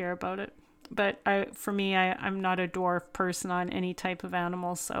love to hear about it. But for me, I'm not a dwarf person on any type of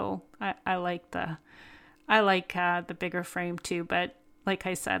animal, so I like the bigger frame too. But like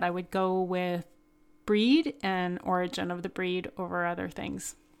I said, I would go with breed and origin of the breed over other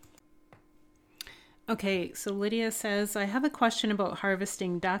things. Okay, so Lydia says, I have a question about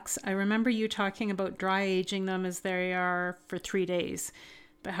harvesting ducks. I remember you talking about dry aging them as they are for 3 days,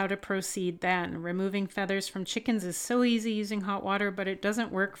 but how to proceed then? Removing feathers from chickens is so easy using hot water, but it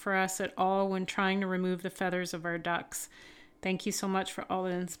doesn't work for us at all when trying to remove the feathers of our ducks. Thank you so much for all the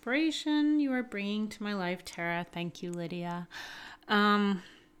inspiration you are bringing to my life, Tara. Thank you, Lydia.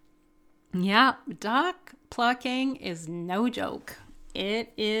 Yeah, duck plucking is no joke.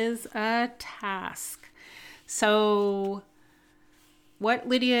 It is a task. So, what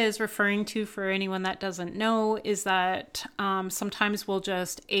Lydia is referring to, for anyone that doesn't know, is that sometimes we'll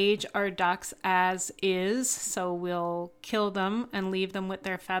just age our ducks as is. So we'll kill them and leave them with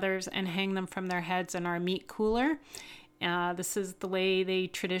their feathers and hang them from their heads in our meat cooler. This is the way they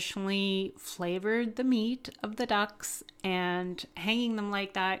traditionally flavored the meat of the ducks, and hanging them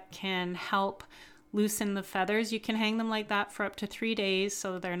like that can help loosen the feathers. You can hang them like that for up to 3 days,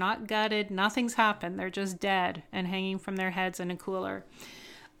 so they're not gutted, nothing's happened, they're just dead and hanging from their heads in a cooler.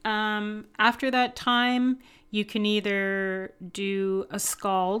 After that time, you can either do a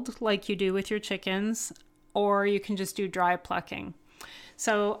scald like you do with your chickens, or you can just do dry plucking.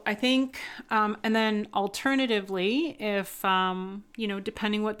 So I think, and then alternatively, if,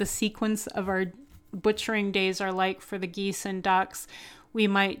 depending what the sequence of our butchering days are like for the geese and ducks, we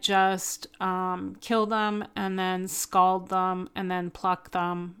might just kill them and then scald them and then pluck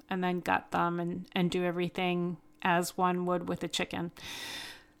them and then gut them and do everything as one would with a chicken.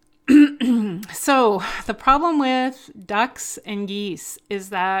 So the problem with ducks and geese is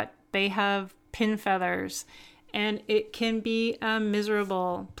that they have pin feathers, and it can be a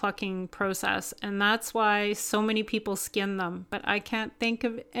miserable plucking process. And that's why so many people skin them. But I can't think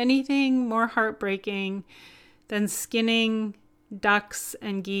of anything more heartbreaking than skinning ducks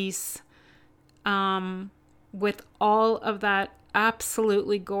and geese with all of that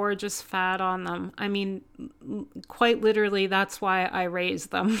absolutely gorgeous fat on them. I mean, quite literally, that's why I raise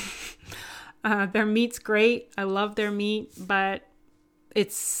them. Their meat's great. I love their meat, but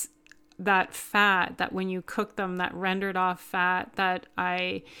it's that fat that when you cook them, that rendered off fat that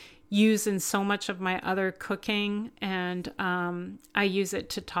I use in so much of my other cooking, and I use it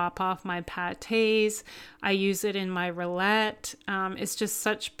to top off my pâtés. I use it in my roulette. It's just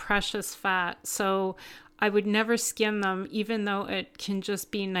such precious fat. So I would never skin them, even though it can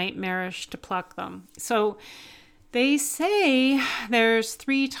just be nightmarish to pluck them. So they say there's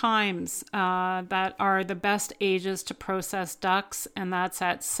 3 times that are the best ages to process ducks, and that's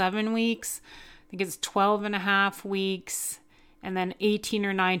at 7 weeks. I think it's 12 and a half weeks, and then 18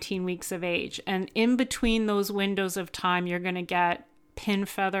 or 19 weeks of age. And in between those windows of time, you're going to get pin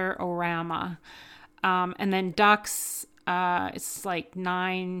feather orama. And then ducks, it's like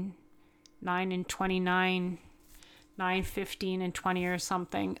 9 and 29, 9, 15, and 20 or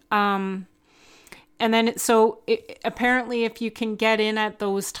something. And then, apparently if you can get in at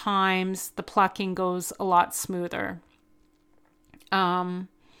those times, the plucking goes a lot smoother. Having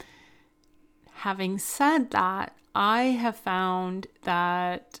said that, I have found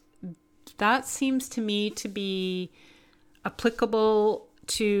that seems to me to be applicable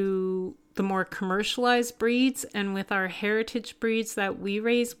to the more commercialized breeds. And with our heritage breeds that we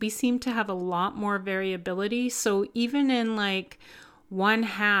raise, we seem to have a lot more variability. So even in like one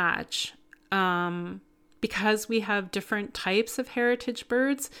hatch, because we have different types of heritage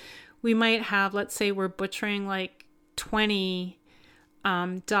birds, we might have, let's say we're butchering like 20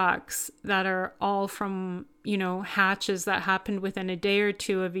 ducks that are all from, hatches that happened within a day or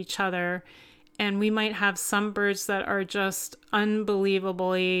two of each other. And we might have some birds that are just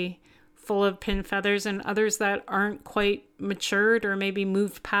unbelievably full of pin feathers, and others that aren't quite matured or maybe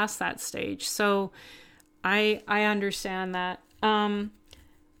moved past that stage. So I understand that.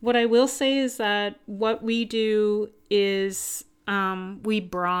 What I will say is that what we do is we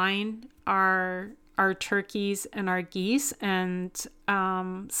brine our turkeys and our geese, and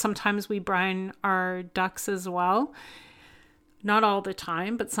sometimes we brine our ducks as well. Not all the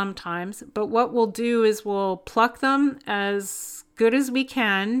time, but sometimes. But what we'll do is we'll pluck them as good as we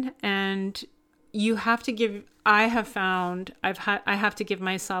can, and you have to give, I have to give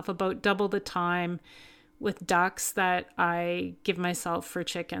myself about double the time with ducks that I give myself for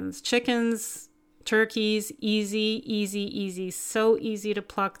chickens. Chickens, turkeys, easy. So easy to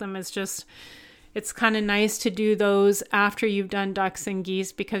pluck them. It's kind of nice to do those after you've done ducks and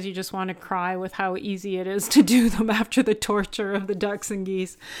geese, because you just want to cry with how easy it is to do them after the torture of the ducks and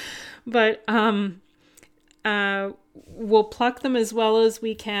geese. But we'll pluck them as well as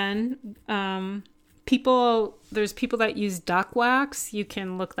we can. There's people that use duck wax. You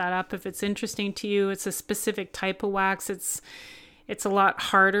can look that up if it's interesting to you. It's a specific type of wax. It's a lot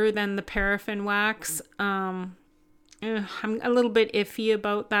harder than the paraffin wax. I'm a little bit iffy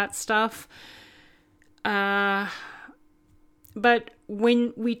about that stuff. But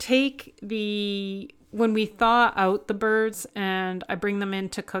when we thaw out the birds and I bring them in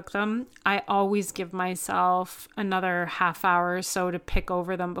to cook them, I always give myself another half hour or so to pick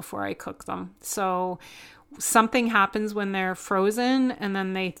over them before I cook them. So something happens when they're frozen and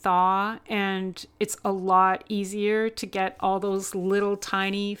then they thaw, and it's a lot easier to get all those little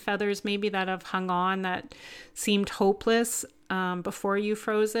tiny feathers maybe that have hung on that seemed hopeless before you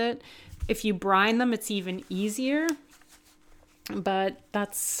froze it. If you brine them, it's even easier, but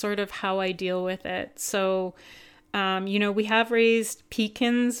that's sort of how I deal with it. So, we have raised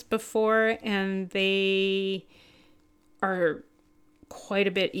pecans before, and they are quite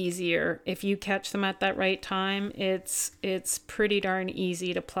a bit easier. If you catch them at that right time, it's pretty darn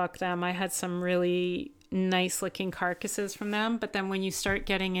easy to pluck them. I had some really nice looking carcasses from them, but then when you start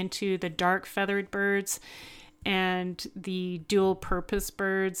getting into the dark feathered birds and the dual purpose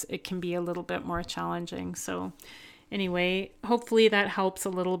birds, it can be a little bit more challenging. So anyway, hopefully that helps a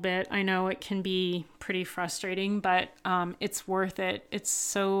little bit. I know it can be pretty frustrating, but it's worth it. It's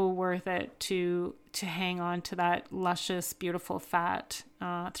so worth it to hang on to that luscious, beautiful fat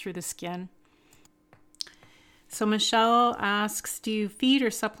through the skin. So Michelle asks, do you feed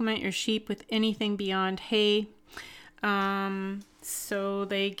or supplement your sheep with anything beyond hay? So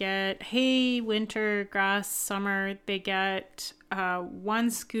they get hay, winter, grass, summer. They get 1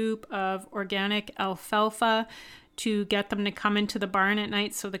 scoop of organic alfalfa to get them to come into the barn at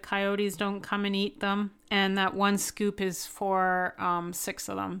night so the coyotes don't come and eat them. And that 1 scoop is for 6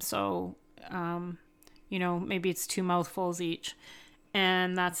 of them. So, maybe it's 2 mouthfuls each.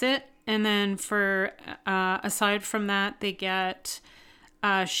 And that's it. And then for, aside from that, they get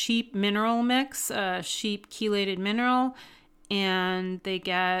sheep mineral mix, sheep chelated mineral, and they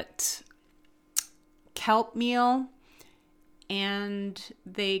get kelp meal, and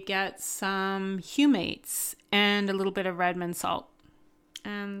they get some humates and a little bit of Redmond salt.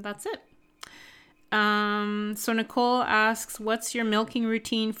 And that's it. So Nicole asks, what's your milking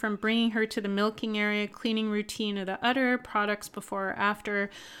routine from bringing her to the milking area, cleaning routine of the udder, products before or after?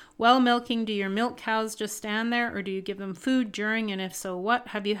 While milking, do your milk cows just stand there, or do you give them food during? And if so, what?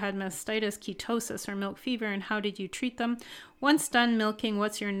 Have you had mastitis, ketosis, or milk fever, and how did you treat them? Once done milking,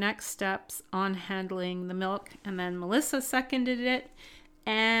 what's your next steps on handling the milk? And then Melissa seconded it,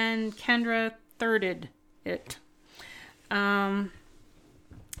 and Kendra thirded it.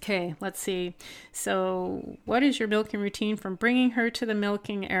 Okay, let's see. So what is your milking routine from bringing her to the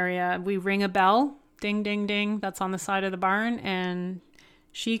milking area? We ring a bell, ding, ding, ding. That's on the side of the barn, and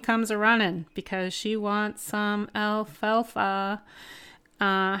she comes a-running because she wants some alfalfa.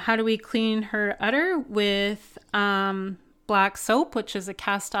 How do we clean her udder? With black soap, which is a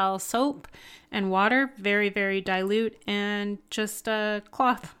castile soap, and water, very, very dilute, and just a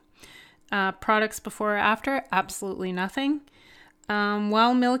cloth. Products before or after? Absolutely nothing.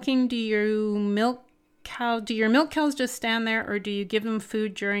 While milking, do your milk cows just stand there, or do you give them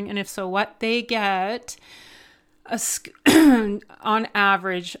food during? And if so, what? They get on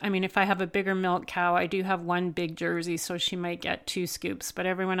average, I mean, if I have a bigger milk cow, I do have 1 big Jersey, so she might get 2 scoops, but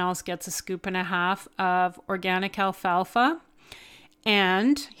everyone else gets 1.5 scoops of organic alfalfa.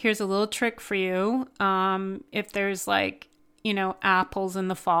 And here's a little trick for you. If there's apples in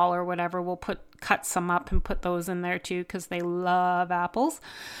the fall or whatever, we'll cut some up and put those in there too, because they love apples.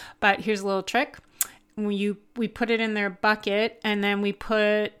 But here's a little trick. We put it in their bucket, and then we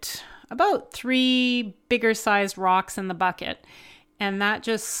put about 3 bigger sized rocks in the bucket, and that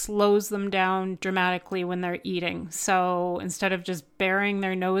just slows them down dramatically when they're eating. So instead of just burying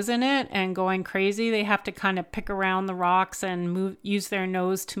their nose in it and going crazy, they have to kind of pick around the rocks and use their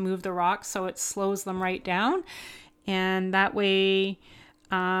nose to move the rocks, so it slows them right down. And that way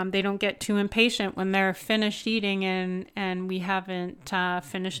they don't get too impatient when they're finished eating and we haven't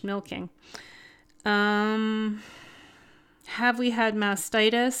finished milking. Have we had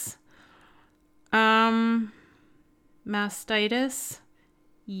mastitis? Mastitis?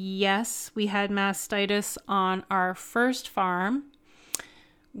 Yes, we had mastitis on our first farm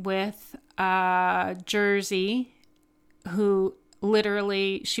with Jersey, who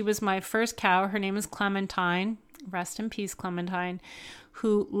literally, she was my first cow. Her name is Clementine. Rest in peace, Clementine,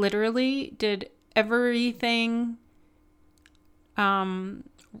 who literally did everything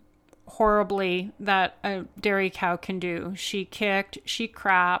horribly that a dairy cow can do. She kicked, she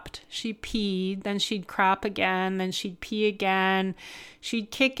crapped, she peed, then she'd crap again, then she'd pee again,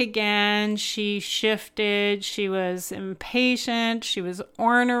 she'd kick again, she shifted, she was impatient, she was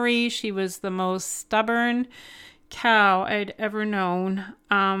ornery, she was the most stubborn cow I'd ever known.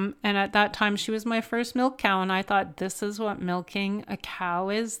 And at that time she was my first milk cow, and I thought, this is what milking a cow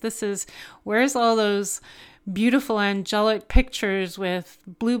is. Where's all those beautiful angelic pictures with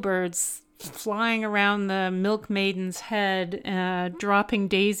bluebirds flying around the milkmaiden's head, dropping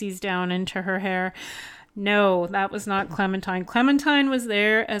daisies down into her hair? No, that was not Clementine. Clementine was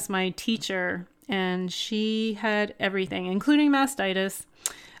there as my teacher, and she had everything, including mastitis,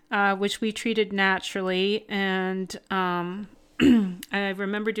 which we treated naturally. And I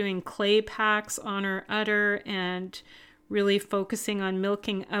remember doing clay packs on her udder and really focusing on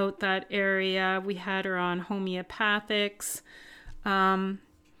milking out that area. We had her on homeopathics.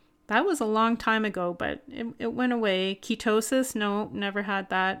 That was a long time ago, but it went away. Ketosis, no, never had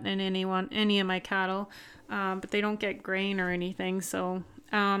that in any of my cattle, but they don't get grain or anything. So,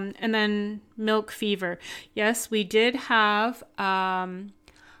 and then milk fever. Yes, we did have,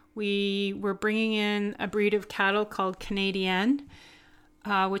 we were bringing in a breed of cattle called Canadienne,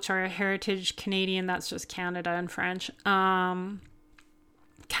 which are a heritage Canadian. That's just Canada in French.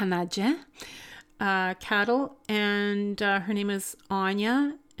 Canadien cattle, and her name is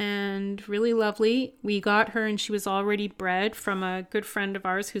Anya. And really lovely. We got her and she was already bred from a good friend of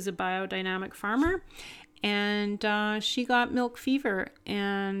ours who's a biodynamic farmer. And she got milk fever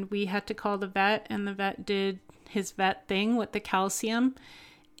and we had to call the vet, and the vet did his vet thing with the calcium.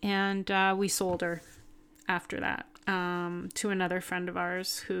 And we sold her after that to another friend of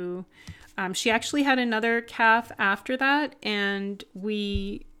ours who, she actually had another calf after that. And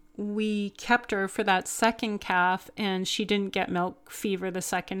we kept her for that second calf, and she didn't get milk fever the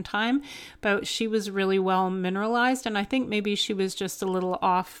second time, but she was really well mineralized. And I think maybe she was just a little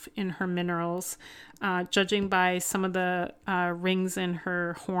off in her minerals, judging by some of the rings in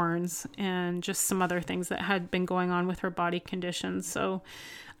her horns and just some other things that had been going on with her body conditions. So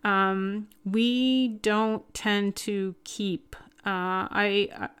we don't tend to keep.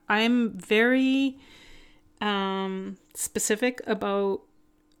 I'm very specific about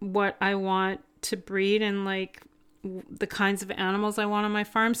what I want to breed and like the kinds of animals I want on my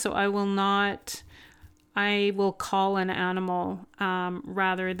farm. So I will call an animal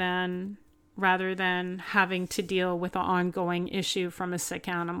rather than having to deal with an ongoing issue from a sick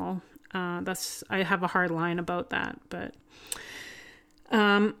animal. I have a hard line about that, but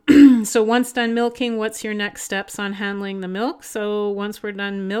so once done milking, what's your next steps on handling the milk? So once we're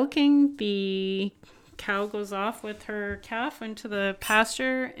done milking, the cow goes off with her calf into the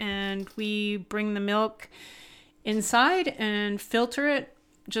pasture, and we bring the milk inside and filter it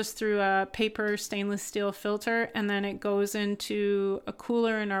just through a paper stainless steel filter, and then it goes into a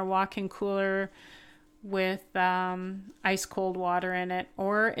cooler in our walk-in cooler with ice cold water in it.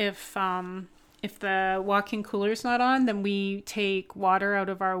 Or if the walk-in cooler is not on, then we take water out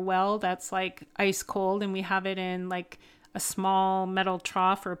of our well that's like ice cold, and we have it in like a small metal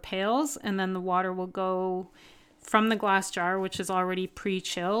trough or pails, and then the water will go from the glass jar, which is already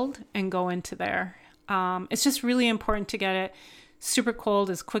pre-chilled, and go into there. It's just really important to get it super cold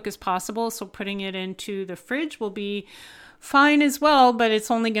as quick as possible. So putting it into the fridge will be fine as well, but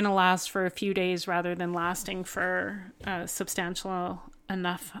it's only going to last for a few days rather than lasting for a substantial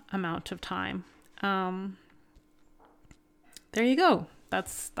enough amount of time. There you go.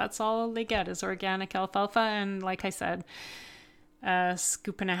 That's all they get is organic alfalfa. And like I said, a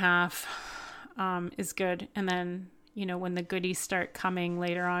scoop and a half is good. And then, when the goodies start coming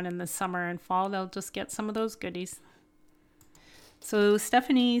later on in the summer and fall, they'll just get some of those goodies. So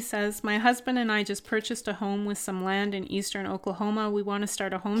Stephanie says, my husband and I just purchased a home with some land in eastern Oklahoma. We want to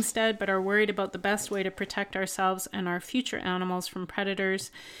start a homestead, but are worried about the best way to protect ourselves and our future animals from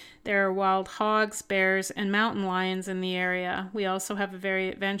predators. There are wild hogs, bears, and mountain lions in the area. We also have a very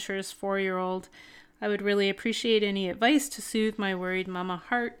adventurous 4-year-old. I would really appreciate any advice to soothe my worried mama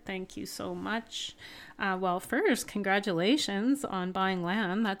heart. Thank you so much. Well, first, congratulations on buying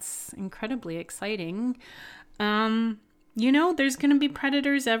land. That's incredibly exciting. There's going to be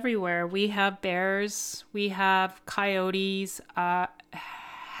predators everywhere. We have bears, we have coyotes,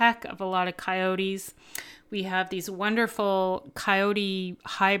 heck of a lot of coyotes. We have these wonderful coyote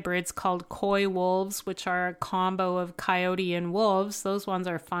hybrids called coy wolves, which are a combo of coyote and wolves. Those ones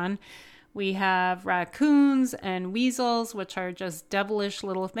are fun. We have raccoons and weasels, which are just devilish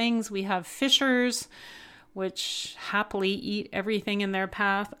little things. We have fishers, which happily eat everything in their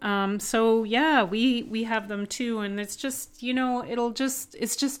path. So yeah, we have them too. And it's just,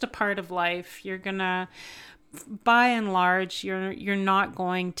 it's just a part of life. You're gonna, by and large, you're not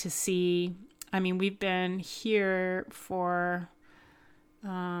going to see, we've been here for,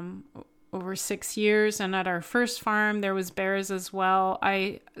 over 6 years, and at our first farm, there was bears as well.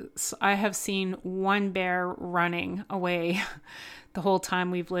 I have seen one bear running away the whole time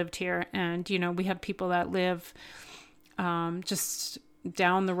we've lived here. And, we have people that live just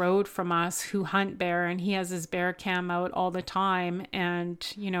down the road from us who hunt bear, and he has his bear cam out all the time. And,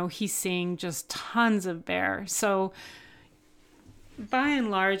 he's seeing just tons of bear. So by and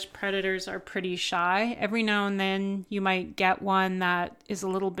large, predators are pretty shy. Every now and then you might get one that is a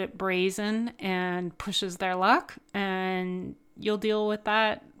little bit brazen and pushes their luck, and you'll deal with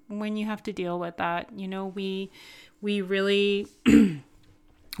that when you have to deal with that. You know, we really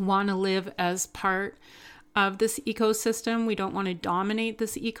want to live as part of this ecosystem. We don't want to dominate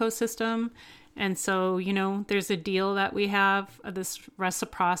this ecosystem. And so, you know, there's a deal that we have, this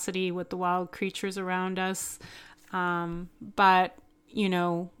reciprocity with the wild creatures around us. But, you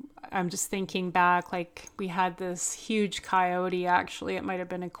know, I'm just thinking back, like we had this huge coyote, actually, it might have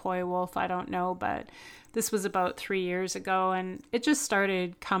been a coy wolf, I don't know, but this was about 3 years ago, and it just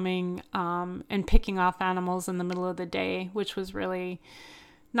started coming and picking off animals in the middle of the day, which was really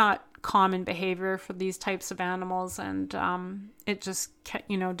not common behavior for these types of animals. And it just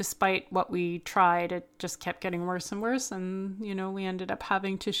kept, you know, despite what we tried, it just kept getting worse and worse. And, you know, we ended up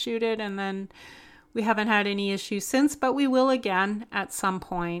having to shoot it, and then we haven't had any issues since, but we will again at some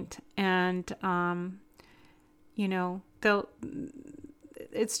point. And, you know,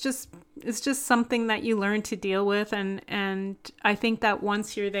 it's just something that you learn to deal with. And I think that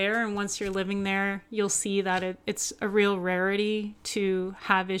once you're there and once you're living there, you'll see that it's a real rarity to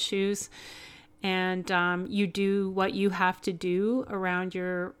have issues. And you do what you have to do around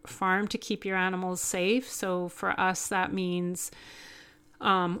your farm to keep your animals safe. So for us, that means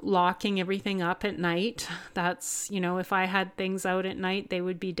locking everything up at night. That's, you know, if I had things out at night, they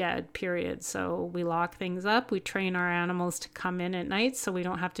would be dead, period. So we lock things up. We train our animals to come in at night so we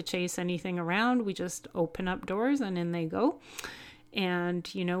don't have to chase anything around. We just open up doors and in they go. And,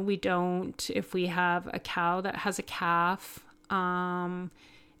 you know, we don't, if we have a cow that has a calf, and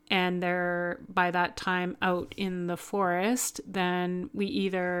they're by that time out in the forest, then we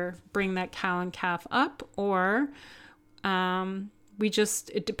either bring that cow and calf up, or we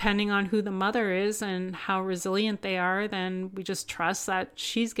just, depending on who the mother is and how resilient they are, then we just trust that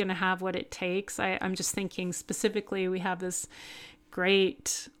she's going to have what it takes. I'm just thinking specifically, we have this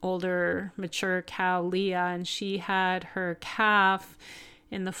great older mature cow, Leah, and she had her calf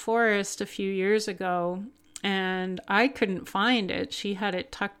in the forest a few years ago, and I couldn't find it. She had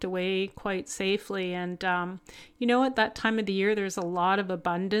it tucked away quite safely. And you know, at that time of the year, there's a lot of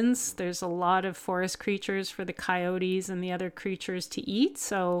abundance. There's a lot of forest creatures for the coyotes and the other creatures to eat.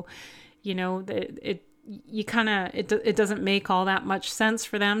 So, you know, it doesn't make all that much sense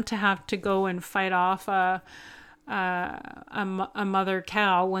for them to have to go and fight off a mother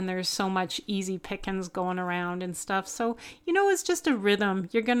cow when there's so much easy pickings going around and stuff. So, you know, it's just a rhythm.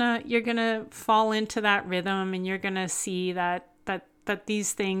 You're gonna fall into that rhythm, and you're gonna see that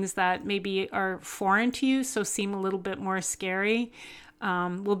these things that maybe are foreign to you, so seem a little bit more scary,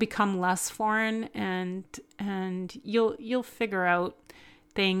 will become less foreign, and you'll figure out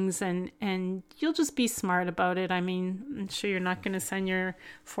things, and you'll just be smart about it. I mean, I'm sure you're not going to send your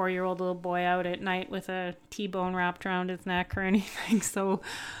 4-year-old little boy out at night with a T-bone wrapped around his neck or anything, so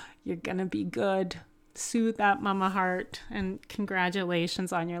you're going to be good. Soothe that mama heart, and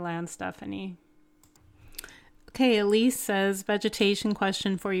congratulations on your land, Stephanie. Okay, Elise says, vegetation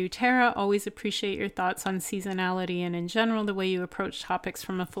question for you, Tara. Always appreciate your thoughts on seasonality and in general the way you approach topics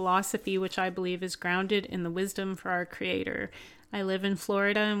from a philosophy which I believe is grounded in the wisdom for our Creator. I live in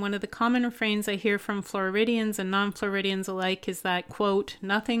Florida, and one of the common refrains I hear from Floridians and non-Floridians alike is that, quote,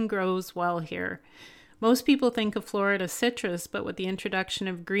 nothing grows well here. Most people think of Florida citrus, but with the introduction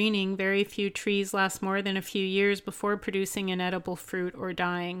of greening, very few trees last more than a few years before producing an edible fruit or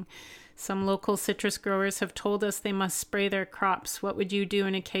dying. Some local citrus growers have told us they must spray their crops. What would you do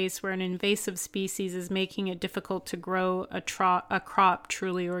in a case where an invasive species is making it difficult to grow a crop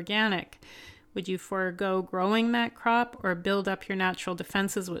truly organic? Would you forego growing that crop or build up your natural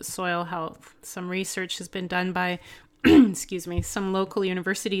defenses with soil health? Some research has been done by some local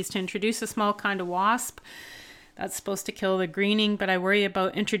universities to introduce a small kind of wasp that's supposed to kill the greening, but I worry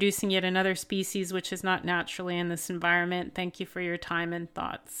about introducing yet another species which is not naturally in this environment. Thank you for your time and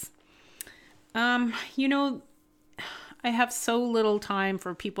thoughts. You know, I have so little time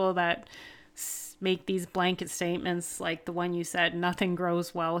for people that make these blanket statements like the one you said, nothing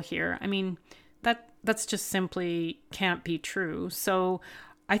grows well here. I mean, that's just simply can't be true. So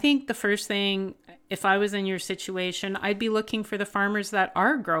I think the first thing, if I was in your situation, I'd be looking for the farmers that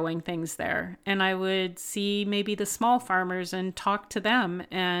are growing things there. And I would see maybe the small farmers and talk to them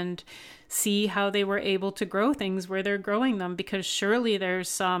and see how they were able to grow things where they're growing them, because surely there's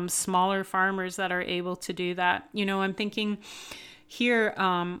some smaller farmers that are able to do that. You know, I'm thinking here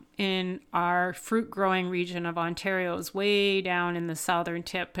in our fruit growing region of Ontario is way down in the southern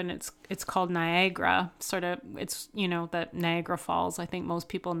tip, and it's called Niagara. Sort of, it's, you know, that Niagara Falls. I think most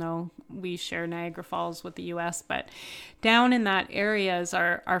people know we share Niagara Falls with the U.S., but down in that area is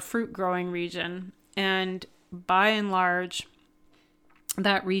our fruit growing region, and by and large,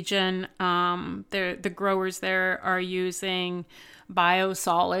 that region, the growers there are using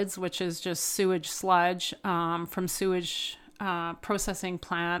biosolids, which is just sewage sludge from sewage processing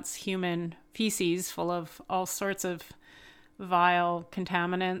plants, human feces full of all sorts of vile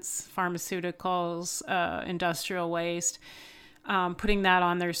contaminants, pharmaceuticals, industrial waste, putting that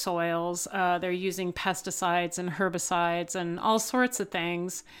on their soils. They're using pesticides and herbicides and all sorts of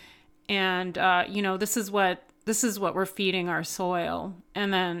things. And, you know, this is what we're feeding our soil.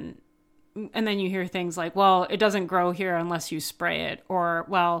 And then you hear things like, well, it doesn't grow here unless you spray it, or,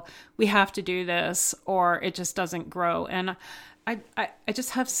 well, we have to do this, or it just doesn't grow. And I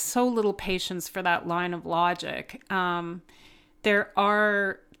just have so little patience for that line of logic. There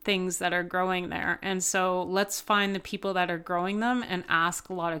are things that are growing there. And so let's find the people that are growing them and ask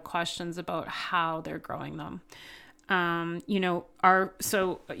a lot of questions about how they're growing them.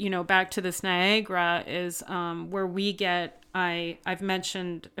 Back to this Niagara is where we get, I've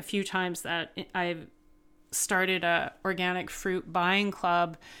mentioned a few times that I've started a organic fruit buying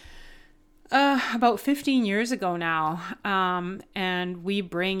club about 15 years ago now. And we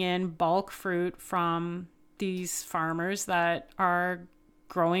bring in bulk fruit from these farmers that are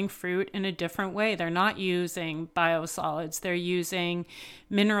growing fruit in a different way. They're not using biosolids. They're using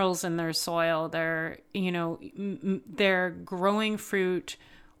minerals in their soil. They're growing fruit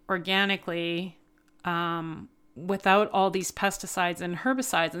organically without all these pesticides and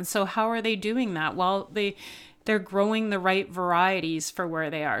herbicides. And so how are they doing that? Well, they're growing the right varieties for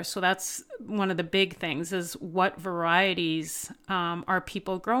where they are. So that's one of the big things, is what varieties are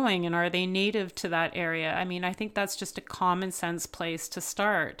people growing, and are they native to that area? I mean, I think that's just a common sense place to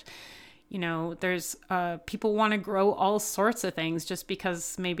start. You know, there's people want to grow all sorts of things just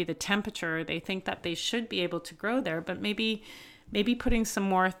because maybe the temperature, they think that they should be able to grow there, but maybe putting some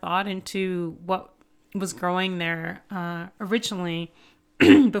more thought into what was growing there originally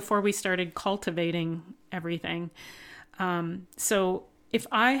before we started cultivating everything. So if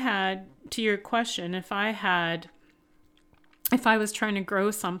I had, to your question, if I was trying to grow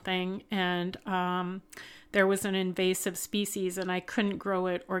something and there was an invasive species and I couldn't grow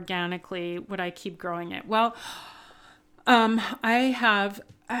it organically, would I keep growing it? Well, I have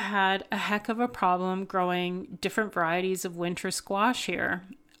had a heck of a problem growing different varieties of winter squash here.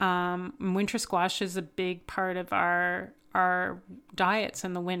 Winter squash is a big part of our diets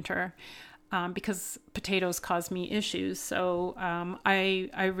in the winter, because potatoes cause me issues. So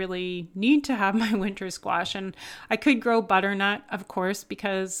I really need to have my winter squash. And I could grow butternut, of course,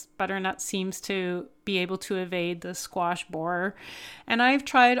 because butternut seems to be able to evade the squash borer. And I've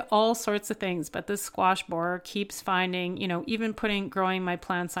tried all sorts of things, but the squash borer keeps finding, even growing my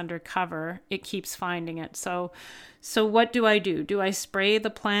plants under cover, it keeps finding it. So what do? Do I spray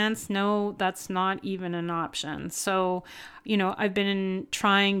the plants? No, that's not even an option. So, I've been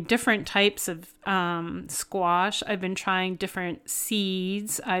trying different types of squash. I've been trying different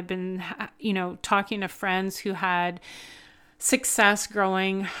seeds. I've been, talking to friends who had success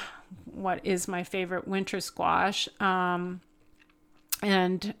growing what is my favorite winter squash,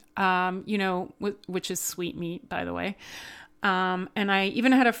 which is sweet meat, by the way. And I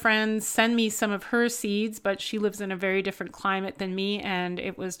even had a friend send me some of her seeds, but she lives in a very different climate than me, and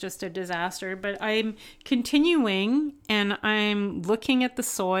it was just a disaster. But I'm continuing, and I'm looking at the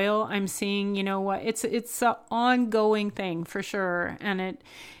soil. I'm seeing, it's an ongoing thing for sure. And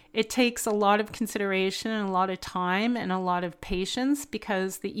it takes a lot of consideration and a lot of time and a lot of patience,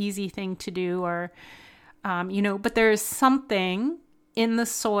 because the easy thing to do but there is something in the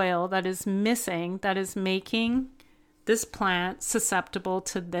soil that is missing, that is making this plant susceptible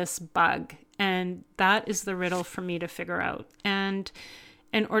to this bug. And that is the riddle for me to figure out. And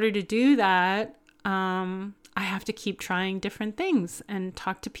in order to do that, I have to keep trying different things and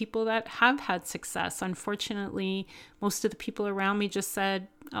talk to people that have had success. Unfortunately, most of the people around me just said,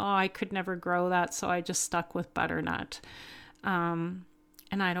 oh, I could never grow that, so I just stuck with butternut. And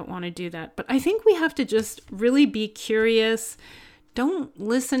I don't want to do that. But I think we have to just really be curious. Don't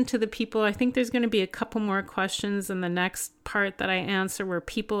listen to the people. I think there's going to be a couple more questions in the next part that I answer where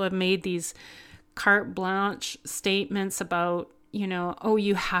people have made these carte blanche statements about, oh,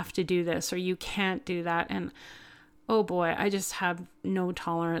 you have to do this or you can't do that. And oh boy, I just have no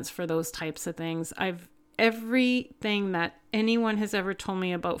tolerance for those types of things. everything that anyone has ever told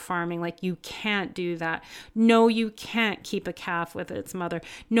me about farming. Like, you can't do that. No, you can't keep a calf with its mother.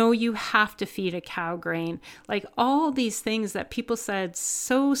 No, you have to feed a cow grain. Like, all these things that people said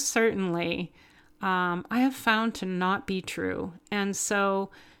so certainly, I have found to not be true. And so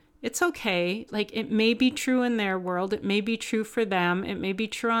it's okay. Like, it may be true in their world. It may be true for them. It may be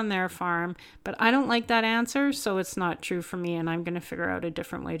true on their farm, but I don't like that answer. So it's not true for me. And I'm going to figure out a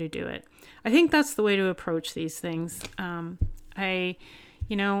different way to do it. I think that's the way to approach these things.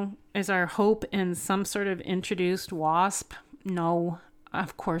 Is our hope in some sort of introduced WASP? No,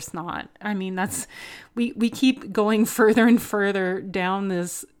 of course not. I mean, we keep going further and further down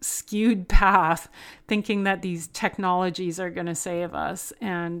this skewed path, thinking that these technologies are going to save us.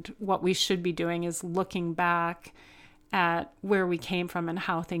 And what we should be doing is looking back at where we came from and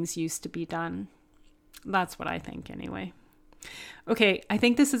how things used to be done. That's what I think anyway. Okay, I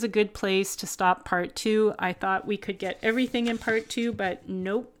think this is a good place to stop part 2. I thought we could get everything in part 2, but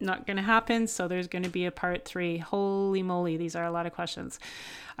nope, not going to happen. So there's going to be a part 3. Holy moly, these are a lot of questions.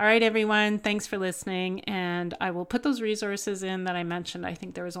 All right, everyone, thanks for listening. And I will put those resources in that I mentioned. I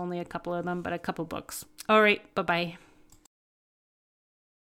think there was only a couple of them, but a couple books. All right, bye-bye.